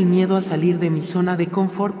 admito que el miedo a salir de mi zona de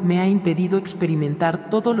confort me ha impedido experimentar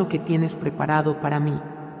todo lo que tienes preparado para mí.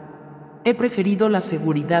 He preferido la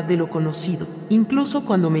seguridad de lo conocido, incluso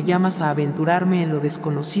cuando me llamas a aventurarme en lo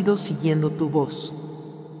desconocido siguiendo tu voz.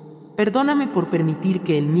 Perdóname por permitir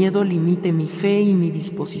que el miedo limite mi fe y mi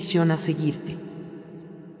disposición a seguirte.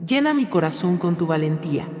 Llena mi corazón con tu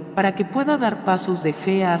valentía, para que pueda dar pasos de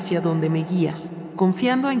fe hacia donde me guías,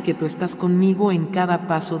 confiando en que tú estás conmigo en cada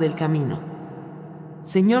paso del camino.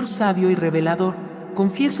 Señor sabio y revelador,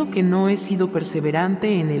 confieso que no he sido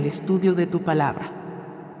perseverante en el estudio de tu palabra.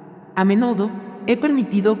 A menudo, he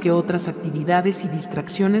permitido que otras actividades y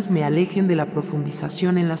distracciones me alejen de la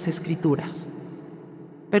profundización en las Escrituras.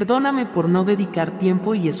 Perdóname por no dedicar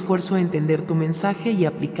tiempo y esfuerzo a entender tu mensaje y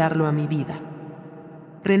aplicarlo a mi vida.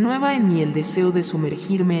 Renueva en mí el deseo de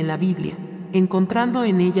sumergirme en la Biblia, encontrando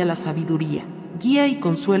en ella la sabiduría, guía y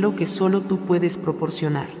consuelo que solo tú puedes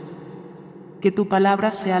proporcionar. Que tu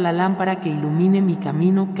palabra sea la lámpara que ilumine mi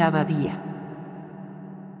camino cada día.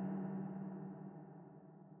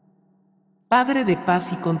 Padre de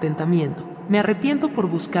paz y contentamiento, me arrepiento por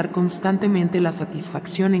buscar constantemente la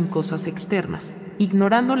satisfacción en cosas externas,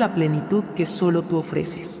 ignorando la plenitud que solo tú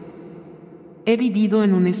ofreces. He vivido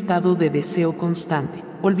en un estado de deseo constante,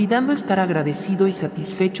 olvidando estar agradecido y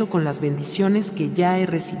satisfecho con las bendiciones que ya he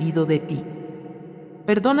recibido de ti.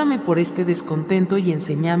 Perdóname por este descontento y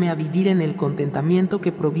enséñame a vivir en el contentamiento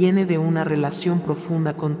que proviene de una relación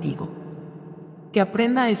profunda contigo. Que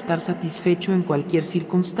aprenda a estar satisfecho en cualquier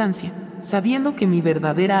circunstancia, sabiendo que mi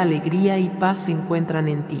verdadera alegría y paz se encuentran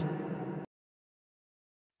en ti.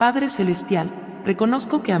 Padre Celestial,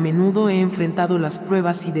 reconozco que a menudo he enfrentado las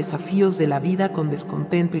pruebas y desafíos de la vida con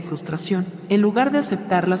descontento y frustración, en lugar de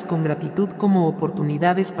aceptarlas con gratitud como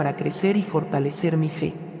oportunidades para crecer y fortalecer mi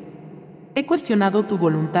fe. He cuestionado tu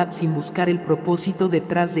voluntad sin buscar el propósito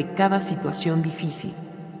detrás de cada situación difícil.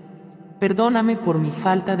 Perdóname por mi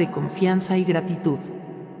falta de confianza y gratitud.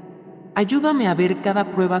 Ayúdame a ver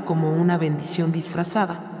cada prueba como una bendición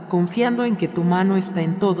disfrazada, confiando en que tu mano está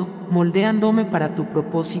en todo, moldeándome para tu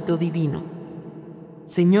propósito divino.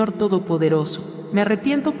 Señor Todopoderoso, me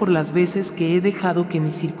arrepiento por las veces que he dejado que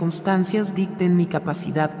mis circunstancias dicten mi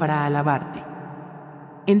capacidad para alabarte.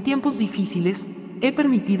 En tiempos difíciles, he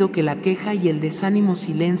permitido que la queja y el desánimo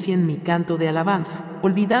silencien mi canto de alabanza,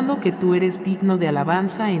 olvidando que tú eres digno de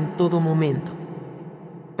alabanza en todo momento.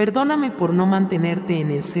 Perdóname por no mantenerte en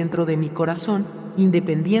el centro de mi corazón,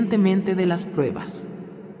 independientemente de las pruebas.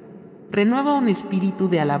 Renueva un espíritu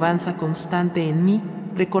de alabanza constante en mí,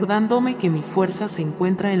 recordándome que mi fuerza se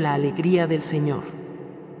encuentra en la alegría del Señor.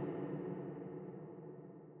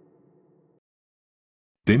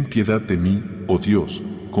 Ten piedad de mí, oh Dios,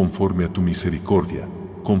 conforme a tu misericordia,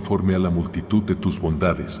 conforme a la multitud de tus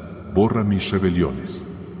bondades, borra mis rebeliones.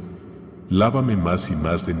 Lávame más y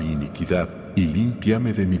más de mi iniquidad, y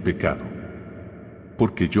límpiame de mi pecado.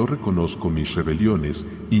 Porque yo reconozco mis rebeliones,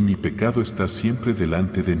 y mi pecado está siempre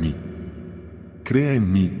delante de mí. Crea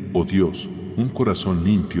en mí, oh Dios, un corazón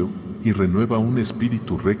limpio, y renueva un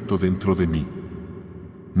espíritu recto dentro de mí.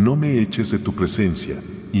 No me eches de tu presencia,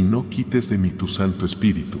 y no quites de mí tu Santo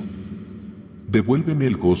Espíritu. Devuélveme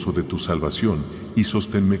el gozo de tu salvación, y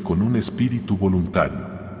sosténme con un espíritu voluntario.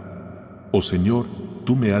 Oh Señor,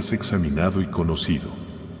 tú me has examinado y conocido.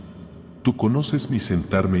 Tú conoces mi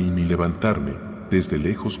sentarme y mi levantarme, desde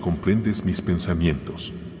lejos comprendes mis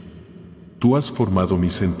pensamientos. Tú has formado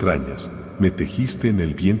mis entrañas, me tejiste en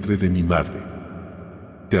el vientre de mi madre.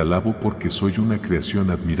 Te alabo porque soy una creación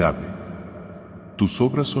admirable. Tus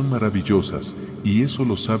obras son maravillosas, y eso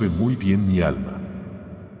lo sabe muy bien mi alma.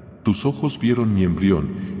 Tus ojos vieron mi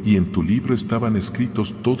embrión, y en tu libro estaban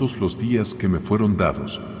escritos todos los días que me fueron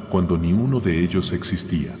dados, cuando ni uno de ellos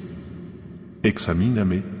existía.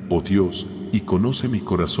 Examíname, oh Dios, y conoce mi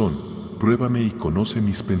corazón, pruébame y conoce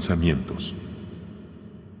mis pensamientos.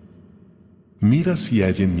 Mira si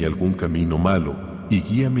hay en mí algún camino malo, y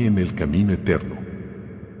guíame en el camino eterno.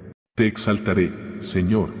 Te exaltaré,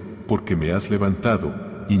 Señor, porque me has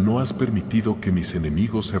levantado, y no has permitido que mis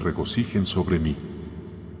enemigos se regocijen sobre mí.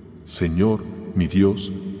 Señor, mi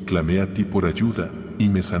Dios, clamé a ti por ayuda, y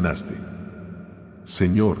me sanaste.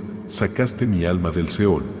 Señor, sacaste mi alma del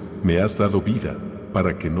Seol, me has dado vida,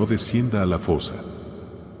 para que no descienda a la fosa.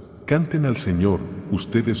 Canten al Señor,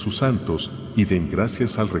 ustedes sus santos, y den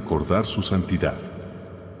gracias al recordar su santidad.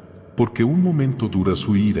 Porque un momento dura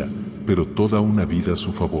su ira, pero toda una vida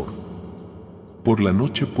su favor. Por la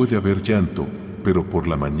noche puede haber llanto, pero por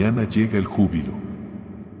la mañana llega el júbilo.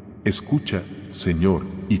 Escucha, Señor,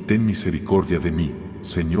 y ten misericordia de mí,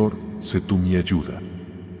 Señor, sé tú mi ayuda.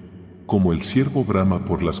 Como el ciervo brama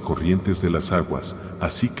por las corrientes de las aguas,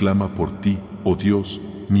 así clama por ti, oh Dios,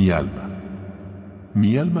 mi alma.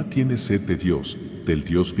 Mi alma tiene sed de Dios, del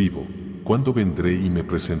Dios vivo. ¿Cuándo vendré y me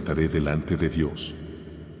presentaré delante de Dios?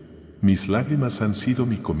 Mis lágrimas han sido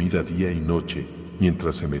mi comida día y noche,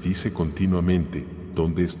 mientras se me dice continuamente,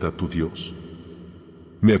 ¿dónde está tu Dios?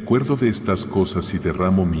 Me acuerdo de estas cosas y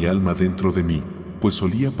derramo mi alma dentro de mí, pues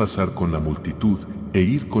solía pasar con la multitud e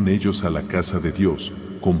ir con ellos a la casa de Dios,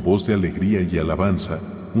 con voz de alegría y alabanza,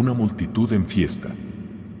 una multitud en fiesta.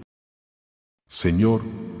 Señor,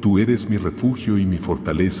 tú eres mi refugio y mi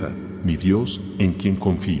fortaleza, mi Dios, en quien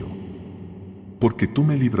confío. Porque tú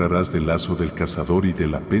me librarás del lazo del cazador y de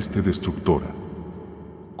la peste destructora.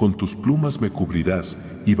 Con tus plumas me cubrirás,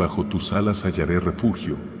 y bajo tus alas hallaré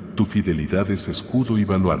refugio, tu fidelidad es escudo y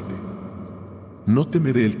baluarte. No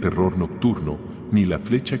temeré el terror nocturno, ni la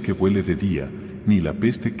flecha que vuele de día, ni la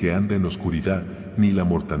peste que anda en oscuridad, ni la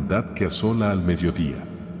mortandad que asola al mediodía.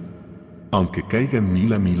 Aunque caigan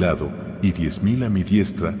 1000 a mi lado, y 10.000 a mi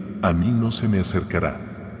diestra, a mí no se me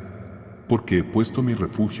acercará. Porque he puesto mi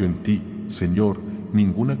refugio en ti, Señor,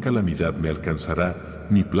 ninguna calamidad me alcanzará,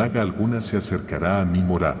 ni plaga alguna se acercará a mi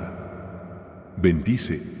morada.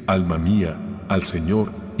 Bendice, alma mía, al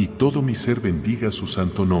Señor, y todo mi ser bendiga su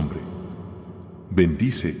santo nombre.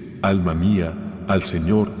 Bendice, alma mía, al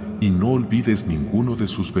Señor, y no olvides ninguno de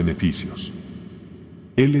sus beneficios.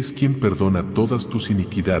 Él es quien perdona todas tus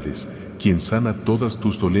iniquidades, quien sana todas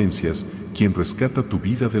tus dolencias, quien rescata tu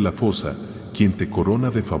vida de la fosa, quien te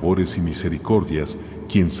corona de favores y misericordias,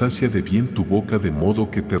 quien sacia de bien tu boca de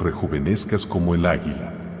modo que te rejuvenezcas como el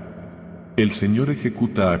águila. El Señor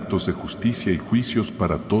ejecuta actos de justicia y juicios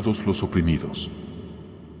para todos los oprimidos.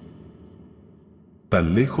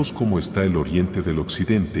 Tan lejos como está el oriente del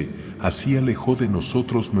occidente, así alejó de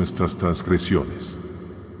nosotros nuestras transgresiones.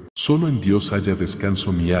 Solo en Dios haya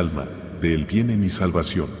descanso mi alma, de Él viene mi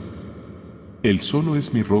salvación. Él solo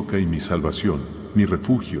es mi roca y mi salvación, mi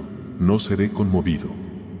refugio, no seré conmovido.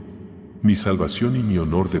 Mi salvación y mi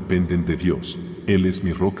honor dependen de Dios, Él es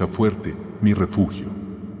mi roca fuerte, mi refugio.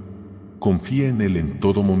 Confía en Él en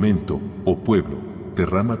todo momento, oh pueblo,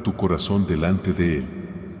 derrama tu corazón delante de Él.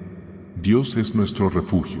 Dios es nuestro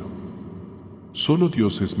refugio. Solo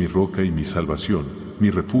Dios es mi roca y mi salvación,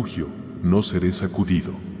 mi refugio, no seré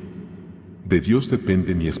sacudido. De Dios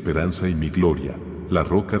depende mi esperanza y mi gloria, la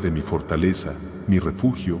roca de mi fortaleza, mi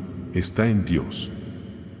refugio, está en Dios.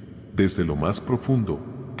 Desde lo más profundo,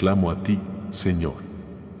 clamo a ti, Señor.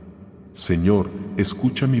 Señor,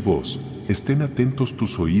 escucha mi voz, estén atentos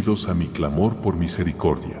tus oídos a mi clamor por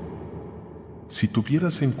misericordia. Si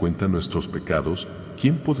tuvieras en cuenta nuestros pecados,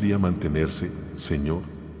 ¿quién podría mantenerse, Señor?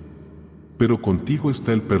 Pero contigo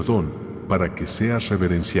está el perdón, para que seas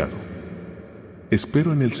reverenciado.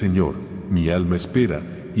 Espero en el Señor, mi alma espera,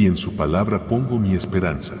 y en su palabra pongo mi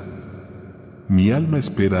esperanza. Mi alma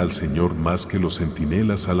espera al Señor más que los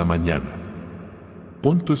centinelas a la mañana.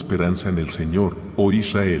 Pon tu esperanza en el Señor, oh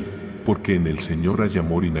Israel, porque en el Señor hay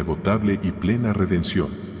amor inagotable y plena redención.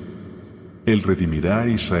 Él redimirá a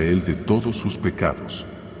Israel de todos sus pecados.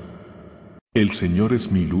 El Señor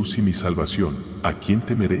es mi luz y mi salvación, ¿a quién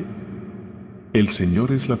temeré? El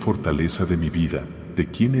Señor es la fortaleza de mi vida, ¿de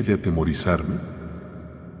quién he de atemorizarme?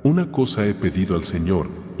 Una cosa he pedido al Señor,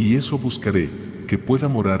 y eso buscaré, que pueda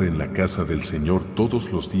morar en la casa del Señor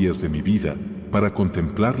todos los días de mi vida, para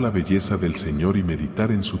contemplar la belleza del Señor y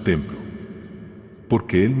meditar en su templo.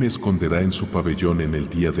 Porque Él me esconderá en su pabellón en el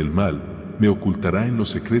día del mal, me ocultará en lo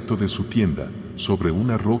secreto de su tienda, sobre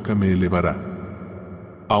una roca me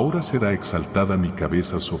elevará. Ahora será exaltada mi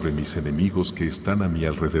cabeza sobre mis enemigos que están a mi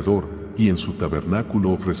alrededor, y en su tabernáculo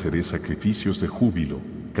ofreceré sacrificios de júbilo,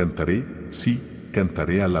 cantaré, sí,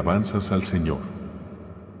 cantaré alabanzas al Señor.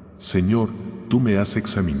 Señor, tú me has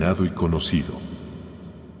examinado y conocido.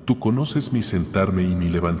 Tú conoces mi sentarme y mi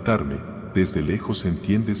levantarme, desde lejos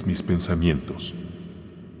entiendes mis pensamientos.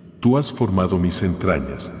 Tú has formado mis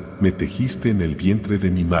entrañas, me tejiste en el vientre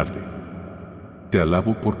de mi madre. Te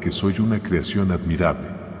alabo porque soy una creación admirable.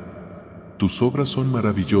 Tus obras son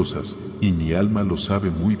maravillosas, y mi alma lo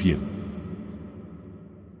sabe muy bien.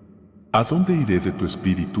 ¿A dónde iré de tu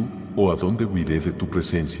espíritu, o a dónde huiré de tu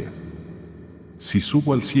presencia? Si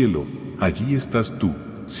subo al cielo, allí estás tú,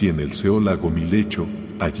 si en el Seol hago mi lecho,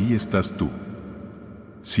 allí estás tú.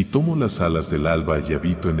 Si tomo las alas del alba y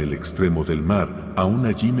habito en el extremo del mar, aún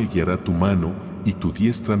allí me guiará tu mano, y tu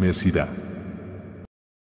diestra me asirá.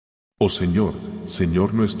 Oh Señor,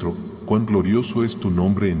 Señor nuestro, cuán glorioso es tu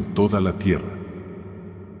nombre en toda la tierra.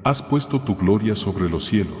 Has puesto tu gloria sobre los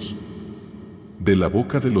cielos. De la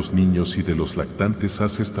boca de los niños y de los lactantes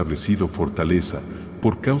has establecido fortaleza,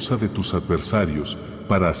 por causa de tus adversarios,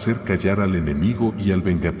 para hacer callar al enemigo y al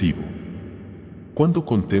vengativo. Cuando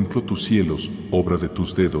contemplo tus cielos, obra de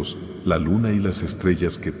tus dedos, la luna y las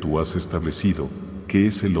estrellas que tú has establecido, ¿qué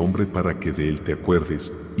es el hombre para que de él te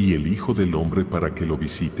acuerdes, y el hijo del hombre para que lo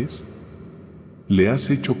visites? Le has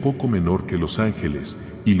hecho poco menor que los ángeles,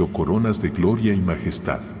 y lo coronas de gloria y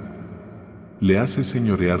majestad. Le haces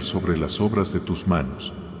señorear sobre las obras de tus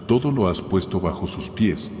manos, todo lo has puesto bajo sus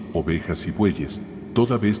pies, ovejas y bueyes,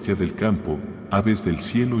 toda bestia del campo, aves del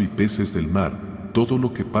cielo y peces del mar, todo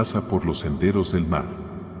lo que pasa por los senderos del mar.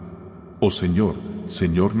 Oh Señor,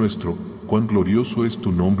 Señor nuestro, cuán glorioso es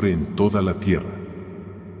tu nombre en toda la tierra.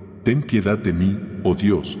 Ten piedad de mí, oh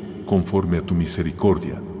Dios, conforme a tu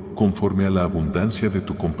misericordia, conforme a la abundancia de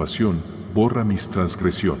tu compasión, borra mis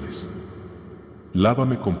transgresiones.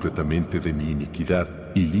 Lávame completamente de mi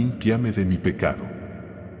iniquidad y límpiame de mi pecado.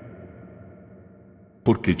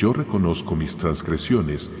 Porque yo reconozco mis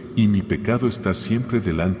transgresiones y mi pecado está siempre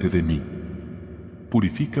delante de mí.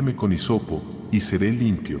 Purifícame con hisopo y seré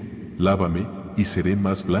limpio, lávame y seré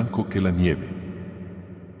más blanco que la nieve.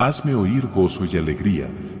 Hazme oír gozo y alegría,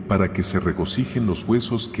 para que se regocijen los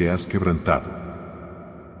huesos que has quebrantado.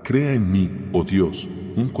 Crea en mí, oh Dios,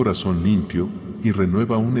 un corazón limpio, y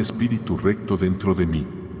renueva un espíritu recto dentro de mí.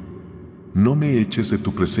 No me eches de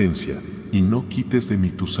tu presencia, y no quites de mí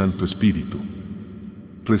tu Santo Espíritu.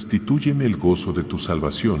 Restitúyeme el gozo de tu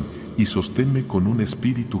salvación, y sosténme con un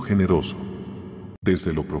espíritu generoso.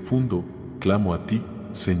 Desde lo profundo, clamo a ti,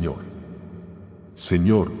 Señor.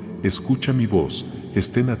 Señor, escucha mi voz,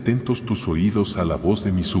 estén atentos tus oídos a la voz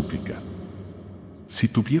de mi súplica. Si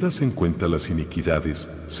tuvieras en cuenta las iniquidades,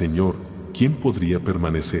 Señor, ¿quién podría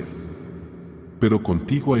permanecer? Pero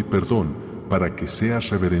contigo hay perdón, para que seas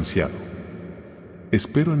reverenciado.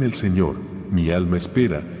 Espero en el Señor, mi alma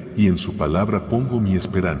espera, y en su palabra pongo mi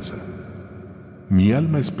esperanza. Mi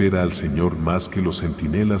alma espera al Señor más que los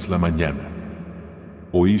centinelas la mañana.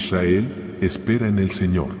 Oh Israel, espera en el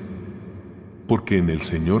Señor. Porque en el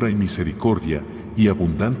Señor hay misericordia y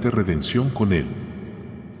abundante redención con Él.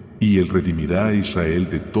 Y Él redimirá a Israel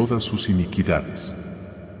de todas sus iniquidades.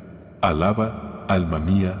 Alaba, alma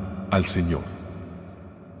mía, al Señor.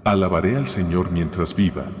 Alabaré al Señor mientras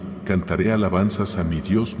viva, cantaré alabanzas a mi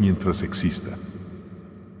Dios mientras exista.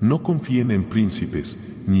 No confíen en príncipes,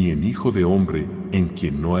 ni en hijo de hombre, en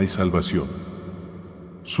quien no hay salvación.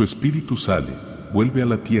 Su espíritu sale, vuelve a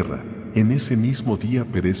la tierra, en ese mismo día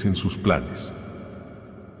perecen sus planes.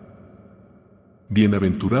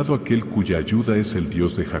 Bienaventurado aquel cuya ayuda es el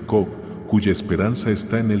Dios de Jacob, cuya esperanza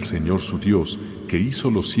está en el Señor su Dios, que hizo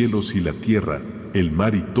los cielos y la tierra, el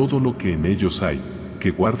mar y todo lo que en ellos hay,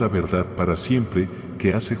 que guarda verdad para siempre,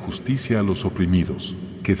 que hace justicia a los oprimidos,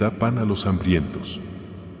 que da pan a los hambrientos.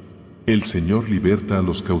 El Señor liberta a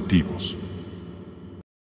los cautivos.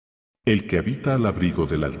 El que habita al abrigo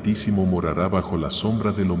del Altísimo morará bajo la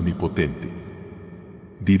sombra del Omnipotente.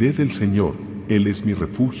 Diré del Señor, Él es mi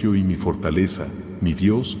refugio y mi fortaleza, mi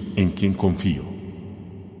Dios, en quien confío.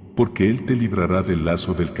 Porque Él te librará del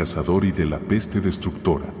lazo del cazador y de la peste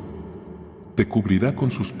destructora. Te cubrirá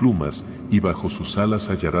con sus plumas, y bajo sus alas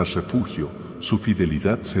hallarás refugio, su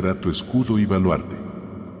fidelidad será tu escudo y baluarte.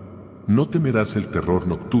 No temerás el terror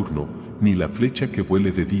nocturno, ni la flecha que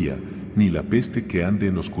vuele de día, ni la peste que ande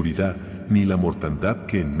en oscuridad, ni la mortandad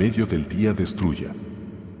que en medio del día destruya.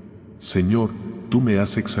 Señor, tú me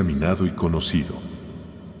has examinado y conocido.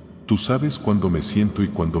 Tú sabes cuándo me siento y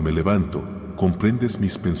cuándo me levanto, comprendes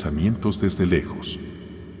mis pensamientos desde lejos.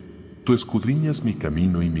 Tú escudriñas mi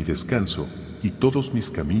camino y mi descanso, y todos mis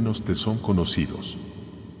caminos te son conocidos.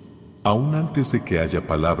 Aún antes de que haya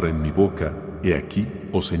palabra en mi boca, he aquí,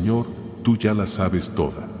 oh Señor, tú ya la sabes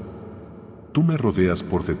toda. Tú me rodeas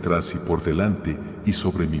por detrás y por delante, y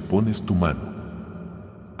sobre mí pones tu mano.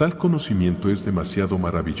 Tal conocimiento es demasiado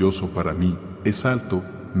maravilloso para mí, es alto,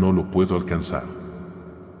 no lo puedo alcanzar.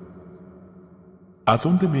 ¿A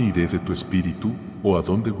dónde me iré de tu espíritu, o a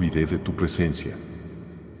dónde huiré de tu presencia?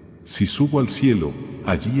 Si subo al cielo,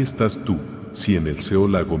 allí estás tú, si en el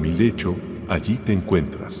Seol hago mi lecho, allí te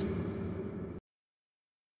encuentras.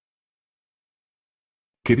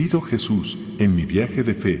 Querido Jesús, en mi viaje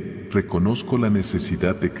de fe, reconozco la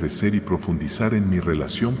necesidad de crecer y profundizar en mi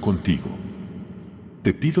relación contigo.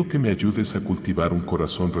 Te pido que me ayudes a cultivar un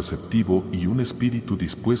corazón receptivo y un espíritu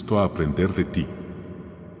dispuesto a aprender de ti.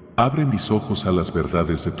 Abre mis ojos a las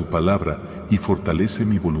verdades de tu palabra y fortalece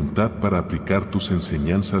mi voluntad para aplicar tus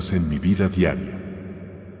enseñanzas en mi vida diaria.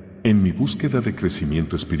 En mi búsqueda de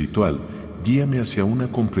crecimiento espiritual, guíame hacia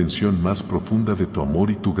una comprensión más profunda de tu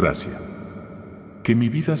amor y tu gracia. Que mi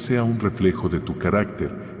vida sea un reflejo de tu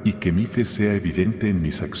carácter y que mi fe sea evidente en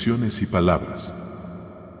mis acciones y palabras.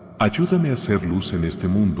 Ayúdame a ser luz en este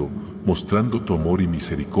mundo, mostrando tu amor y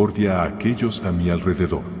misericordia a aquellos a mi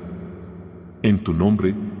alrededor. En tu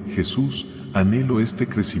nombre, Jesús, anhelo este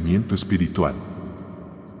crecimiento espiritual.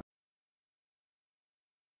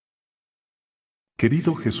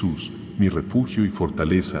 Querido Jesús, mi refugio y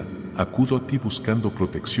fortaleza, acudo a ti buscando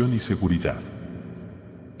protección y seguridad.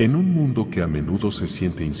 En un mundo que a menudo se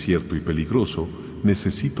siente incierto y peligroso,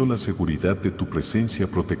 necesito la seguridad de tu presencia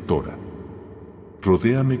protectora.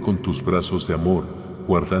 Rodéame con tus brazos de amor,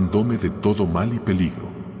 guardándome de todo mal y peligro.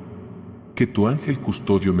 Que tu ángel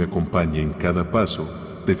custodio me acompañe en cada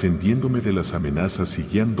paso, defendiéndome de las amenazas y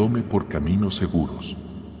guiándome por caminos seguros.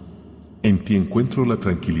 En ti encuentro la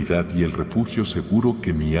tranquilidad y el refugio seguro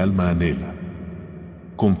que mi alma anhela.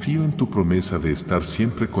 Confío en tu promesa de estar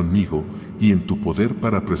siempre conmigo y en tu poder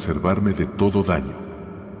para preservarme de todo daño.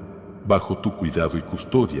 Bajo tu cuidado y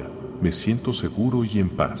custodia, me siento seguro y en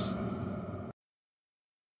paz.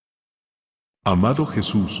 Amado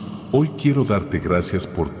Jesús, hoy quiero darte gracias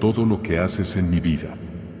por todo lo que haces en mi vida.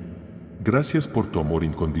 Gracias por tu amor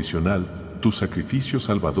incondicional, tu sacrificio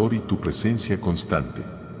salvador y tu presencia constante.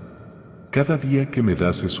 Cada día que me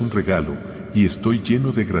das es un regalo y estoy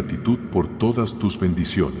lleno de gratitud por todas tus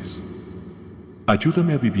bendiciones.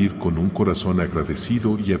 Ayúdame a vivir con un corazón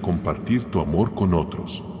agradecido y a compartir tu amor con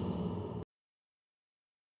otros.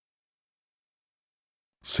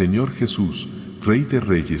 Señor Jesús, Rey de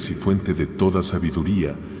Reyes y fuente de toda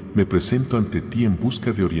sabiduría, me presento ante ti en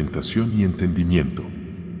busca de orientación y entendimiento.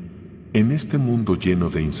 En este mundo lleno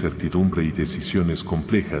de incertidumbre y decisiones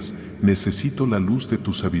complejas, necesito la luz de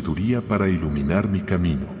tu sabiduría para iluminar mi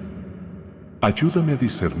camino. Ayúdame a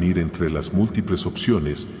discernir entre las múltiples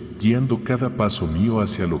opciones, guiando cada paso mío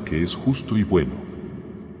hacia lo que es justo y bueno.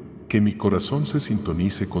 Que mi corazón se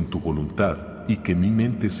sintonice con tu voluntad y que mi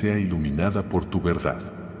mente sea iluminada por tu verdad.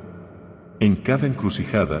 En cada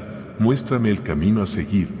encrucijada, muéstrame el camino a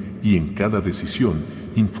seguir y en cada decisión,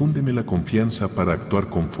 infúndeme la confianza para actuar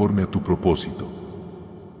conforme a tu propósito.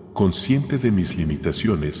 Consciente de mis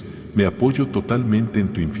limitaciones, me apoyo totalmente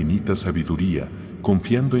en tu infinita sabiduría,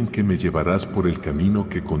 confiando en que me llevarás por el camino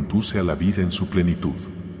que conduce a la vida en su plenitud.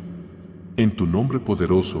 En tu nombre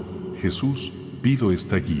poderoso, Jesús, pido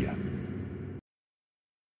esta guía.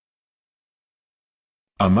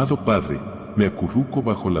 Amado Padre, me acurruco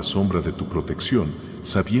bajo la sombra de tu protección,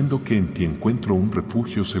 sabiendo que en ti encuentro un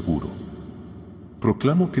refugio seguro.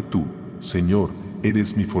 Proclamo que tú, Señor,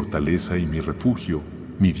 eres mi fortaleza y mi refugio,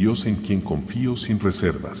 mi Dios en quien confío sin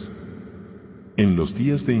reservas. En los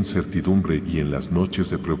días de incertidumbre y en las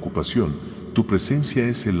noches de preocupación, tu presencia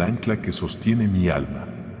es el ancla que sostiene mi alma.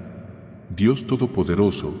 Dios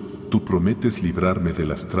Todopoderoso, tú prometes librarme de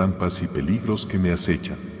las trampas y peligros que me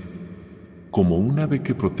acechan. Como un ave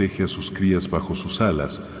que protege a sus crías bajo sus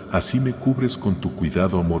alas, así me cubres con tu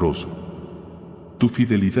cuidado amoroso. Tu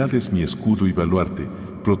fidelidad es mi escudo y baluarte,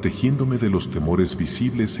 protegiéndome de los temores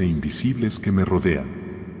visibles e invisibles que me rodean.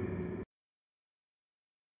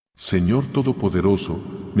 Señor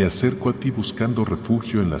Todopoderoso, me acerco a ti buscando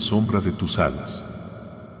refugio en la sombra de tus alas.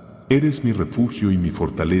 Eres mi refugio y mi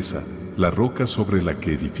fortaleza, la roca sobre la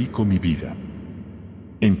que edifico mi vida.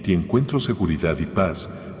 En ti encuentro seguridad y paz,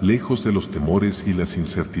 lejos de los temores y las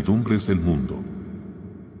incertidumbres del mundo.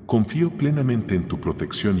 Confío plenamente en tu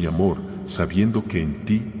protección y amor, sabiendo que en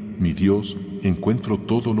ti, mi Dios, encuentro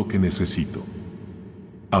todo lo que necesito.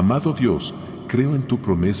 Amado Dios, creo en tu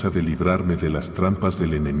promesa de librarme de las trampas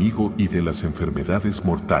del enemigo y de las enfermedades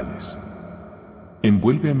mortales.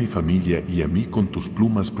 Envuelve a mi familia y a mí con tus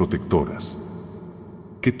plumas protectoras.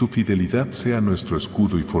 Que tu fidelidad sea nuestro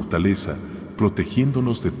escudo y fortaleza,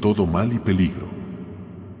 protegiéndonos de todo mal y peligro.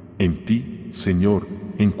 En ti, Señor,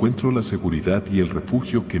 encuentro la seguridad y el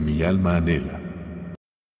refugio que mi alma anhela.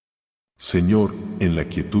 Señor, en la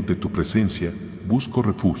quietud de tu presencia, busco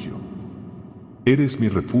refugio. Eres mi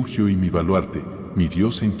refugio y mi baluarte, mi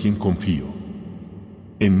Dios en quien confío.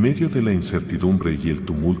 En medio de la incertidumbre y el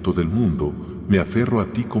tumulto del mundo, me aferro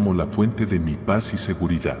a ti como la fuente de mi paz y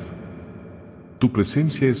seguridad. Tu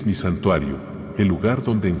presencia es mi santuario, el lugar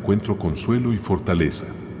donde encuentro consuelo y fortaleza.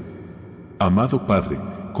 Amado Padre,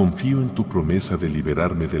 confío en tu promesa de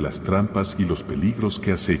liberarme de las trampas y los peligros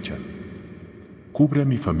que acechan. Cubre a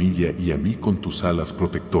mi familia y a mí con tus alas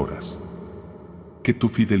protectoras. Que tu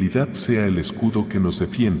fidelidad sea el escudo que nos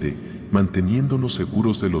defiende, manteniéndonos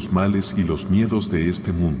seguros de los males y los miedos de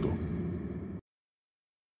este mundo.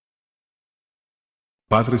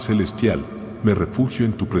 Padre Celestial, me refugio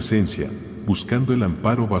en tu presencia, buscando el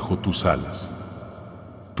amparo bajo tus alas.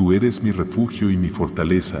 Tú eres mi refugio y mi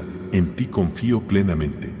fortaleza, en ti confío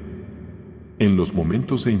plenamente. En los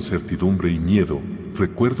momentos de incertidumbre y miedo,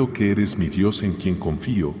 recuerdo que eres mi Dios en quien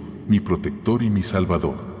confío, mi protector y mi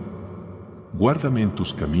salvador. Guárdame en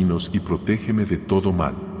tus caminos y protégeme de todo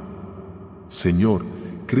mal. Señor,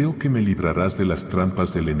 creo que me librarás de las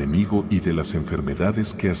trampas del enemigo y de las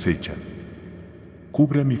enfermedades que acechan.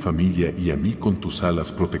 Cubre a mi familia y a mí con tus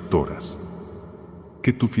alas protectoras.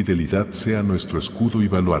 Que tu fidelidad sea nuestro escudo y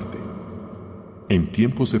baluarte. En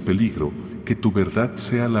tiempos de peligro, que tu verdad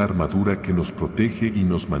sea la armadura que nos protege y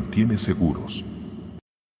nos mantiene seguros.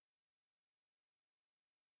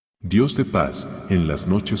 Dios de paz, en las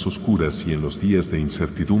noches oscuras y en los días de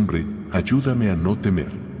incertidumbre, ayúdame a no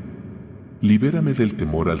temer. Libérame del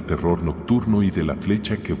temor al terror nocturno y de la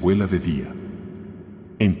flecha que vuela de día.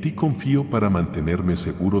 En ti confío para mantenerme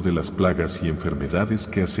seguro de las plagas y enfermedades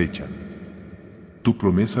que acechan. Tu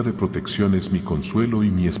promesa de protección es mi consuelo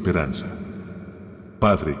y mi esperanza.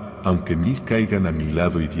 Padre, aunque 1000 caigan a mi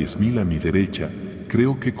lado y 10.000 a mi derecha,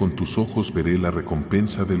 creo que con tus ojos veré la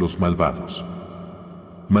recompensa de los malvados.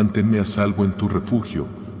 Manténme a salvo en tu refugio,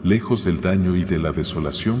 lejos del daño y de la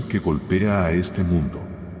desolación que golpea a este mundo.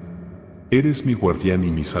 Eres mi guardián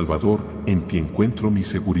y mi salvador, en ti encuentro mi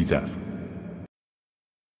seguridad.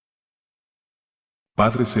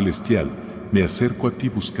 Padre Celestial, me acerco a ti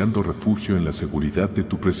buscando refugio en la seguridad de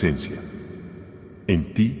tu presencia.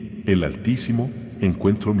 En ti, el Altísimo,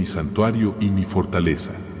 encuentro mi santuario y mi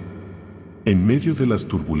fortaleza. En medio de las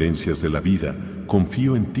turbulencias de la vida,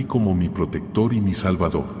 confío en ti como mi protector y mi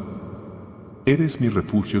salvador. Eres mi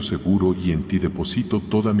refugio seguro y en ti deposito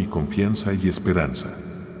toda mi confianza y esperanza.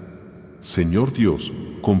 Señor Dios,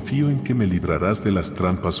 confío en que me librarás de las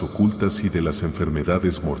trampas ocultas y de las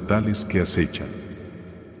enfermedades mortales que acechan.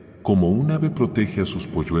 Como un ave protege a sus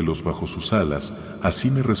polluelos bajo sus alas,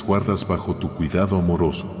 así me resguardas bajo tu cuidado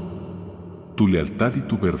amoroso. Tu lealtad y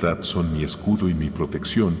tu verdad son mi escudo y mi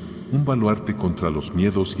protección, un baluarte contra los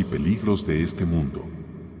miedos y peligros de este mundo.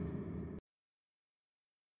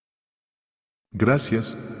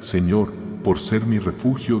 Gracias, Señor, por ser mi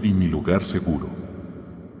refugio y mi lugar seguro.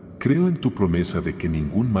 Creo en tu promesa de que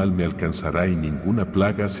ningún mal me alcanzará y ninguna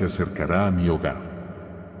plaga se acercará a mi hogar.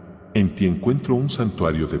 En ti encuentro un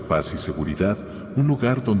santuario de paz y seguridad, un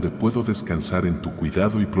lugar donde puedo descansar en tu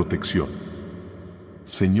cuidado y protección.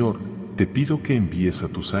 Señor, te pido que envíes a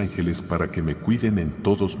tus ángeles para que me cuiden en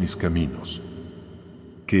todos mis caminos.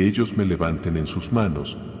 Que ellos me levanten en sus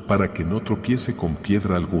manos, para que no tropiece con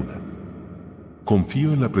piedra alguna.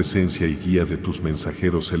 Confío en la presencia y guía de tus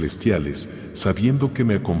mensajeros celestiales, sabiendo que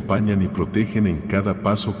me acompañan y protegen en cada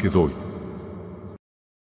paso que doy.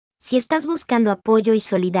 Si estás buscando apoyo y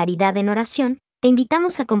solidaridad en oración, te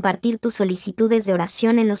invitamos a compartir tus solicitudes de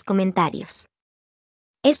oración en los comentarios.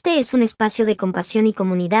 Este es un espacio de compasión y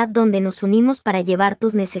comunidad donde nos unimos para llevar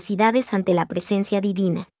tus necesidades ante la presencia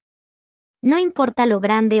divina. No importa lo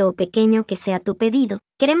grande o pequeño que sea tu pedido,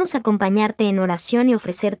 queremos acompañarte en oración y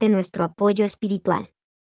ofrecerte nuestro apoyo espiritual.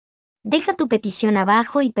 Deja tu petición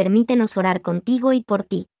abajo y permítenos orar contigo y por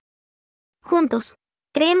ti. Juntos,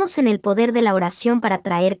 creemos en el poder de la oración para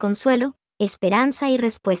traer consuelo, esperanza y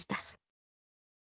respuestas.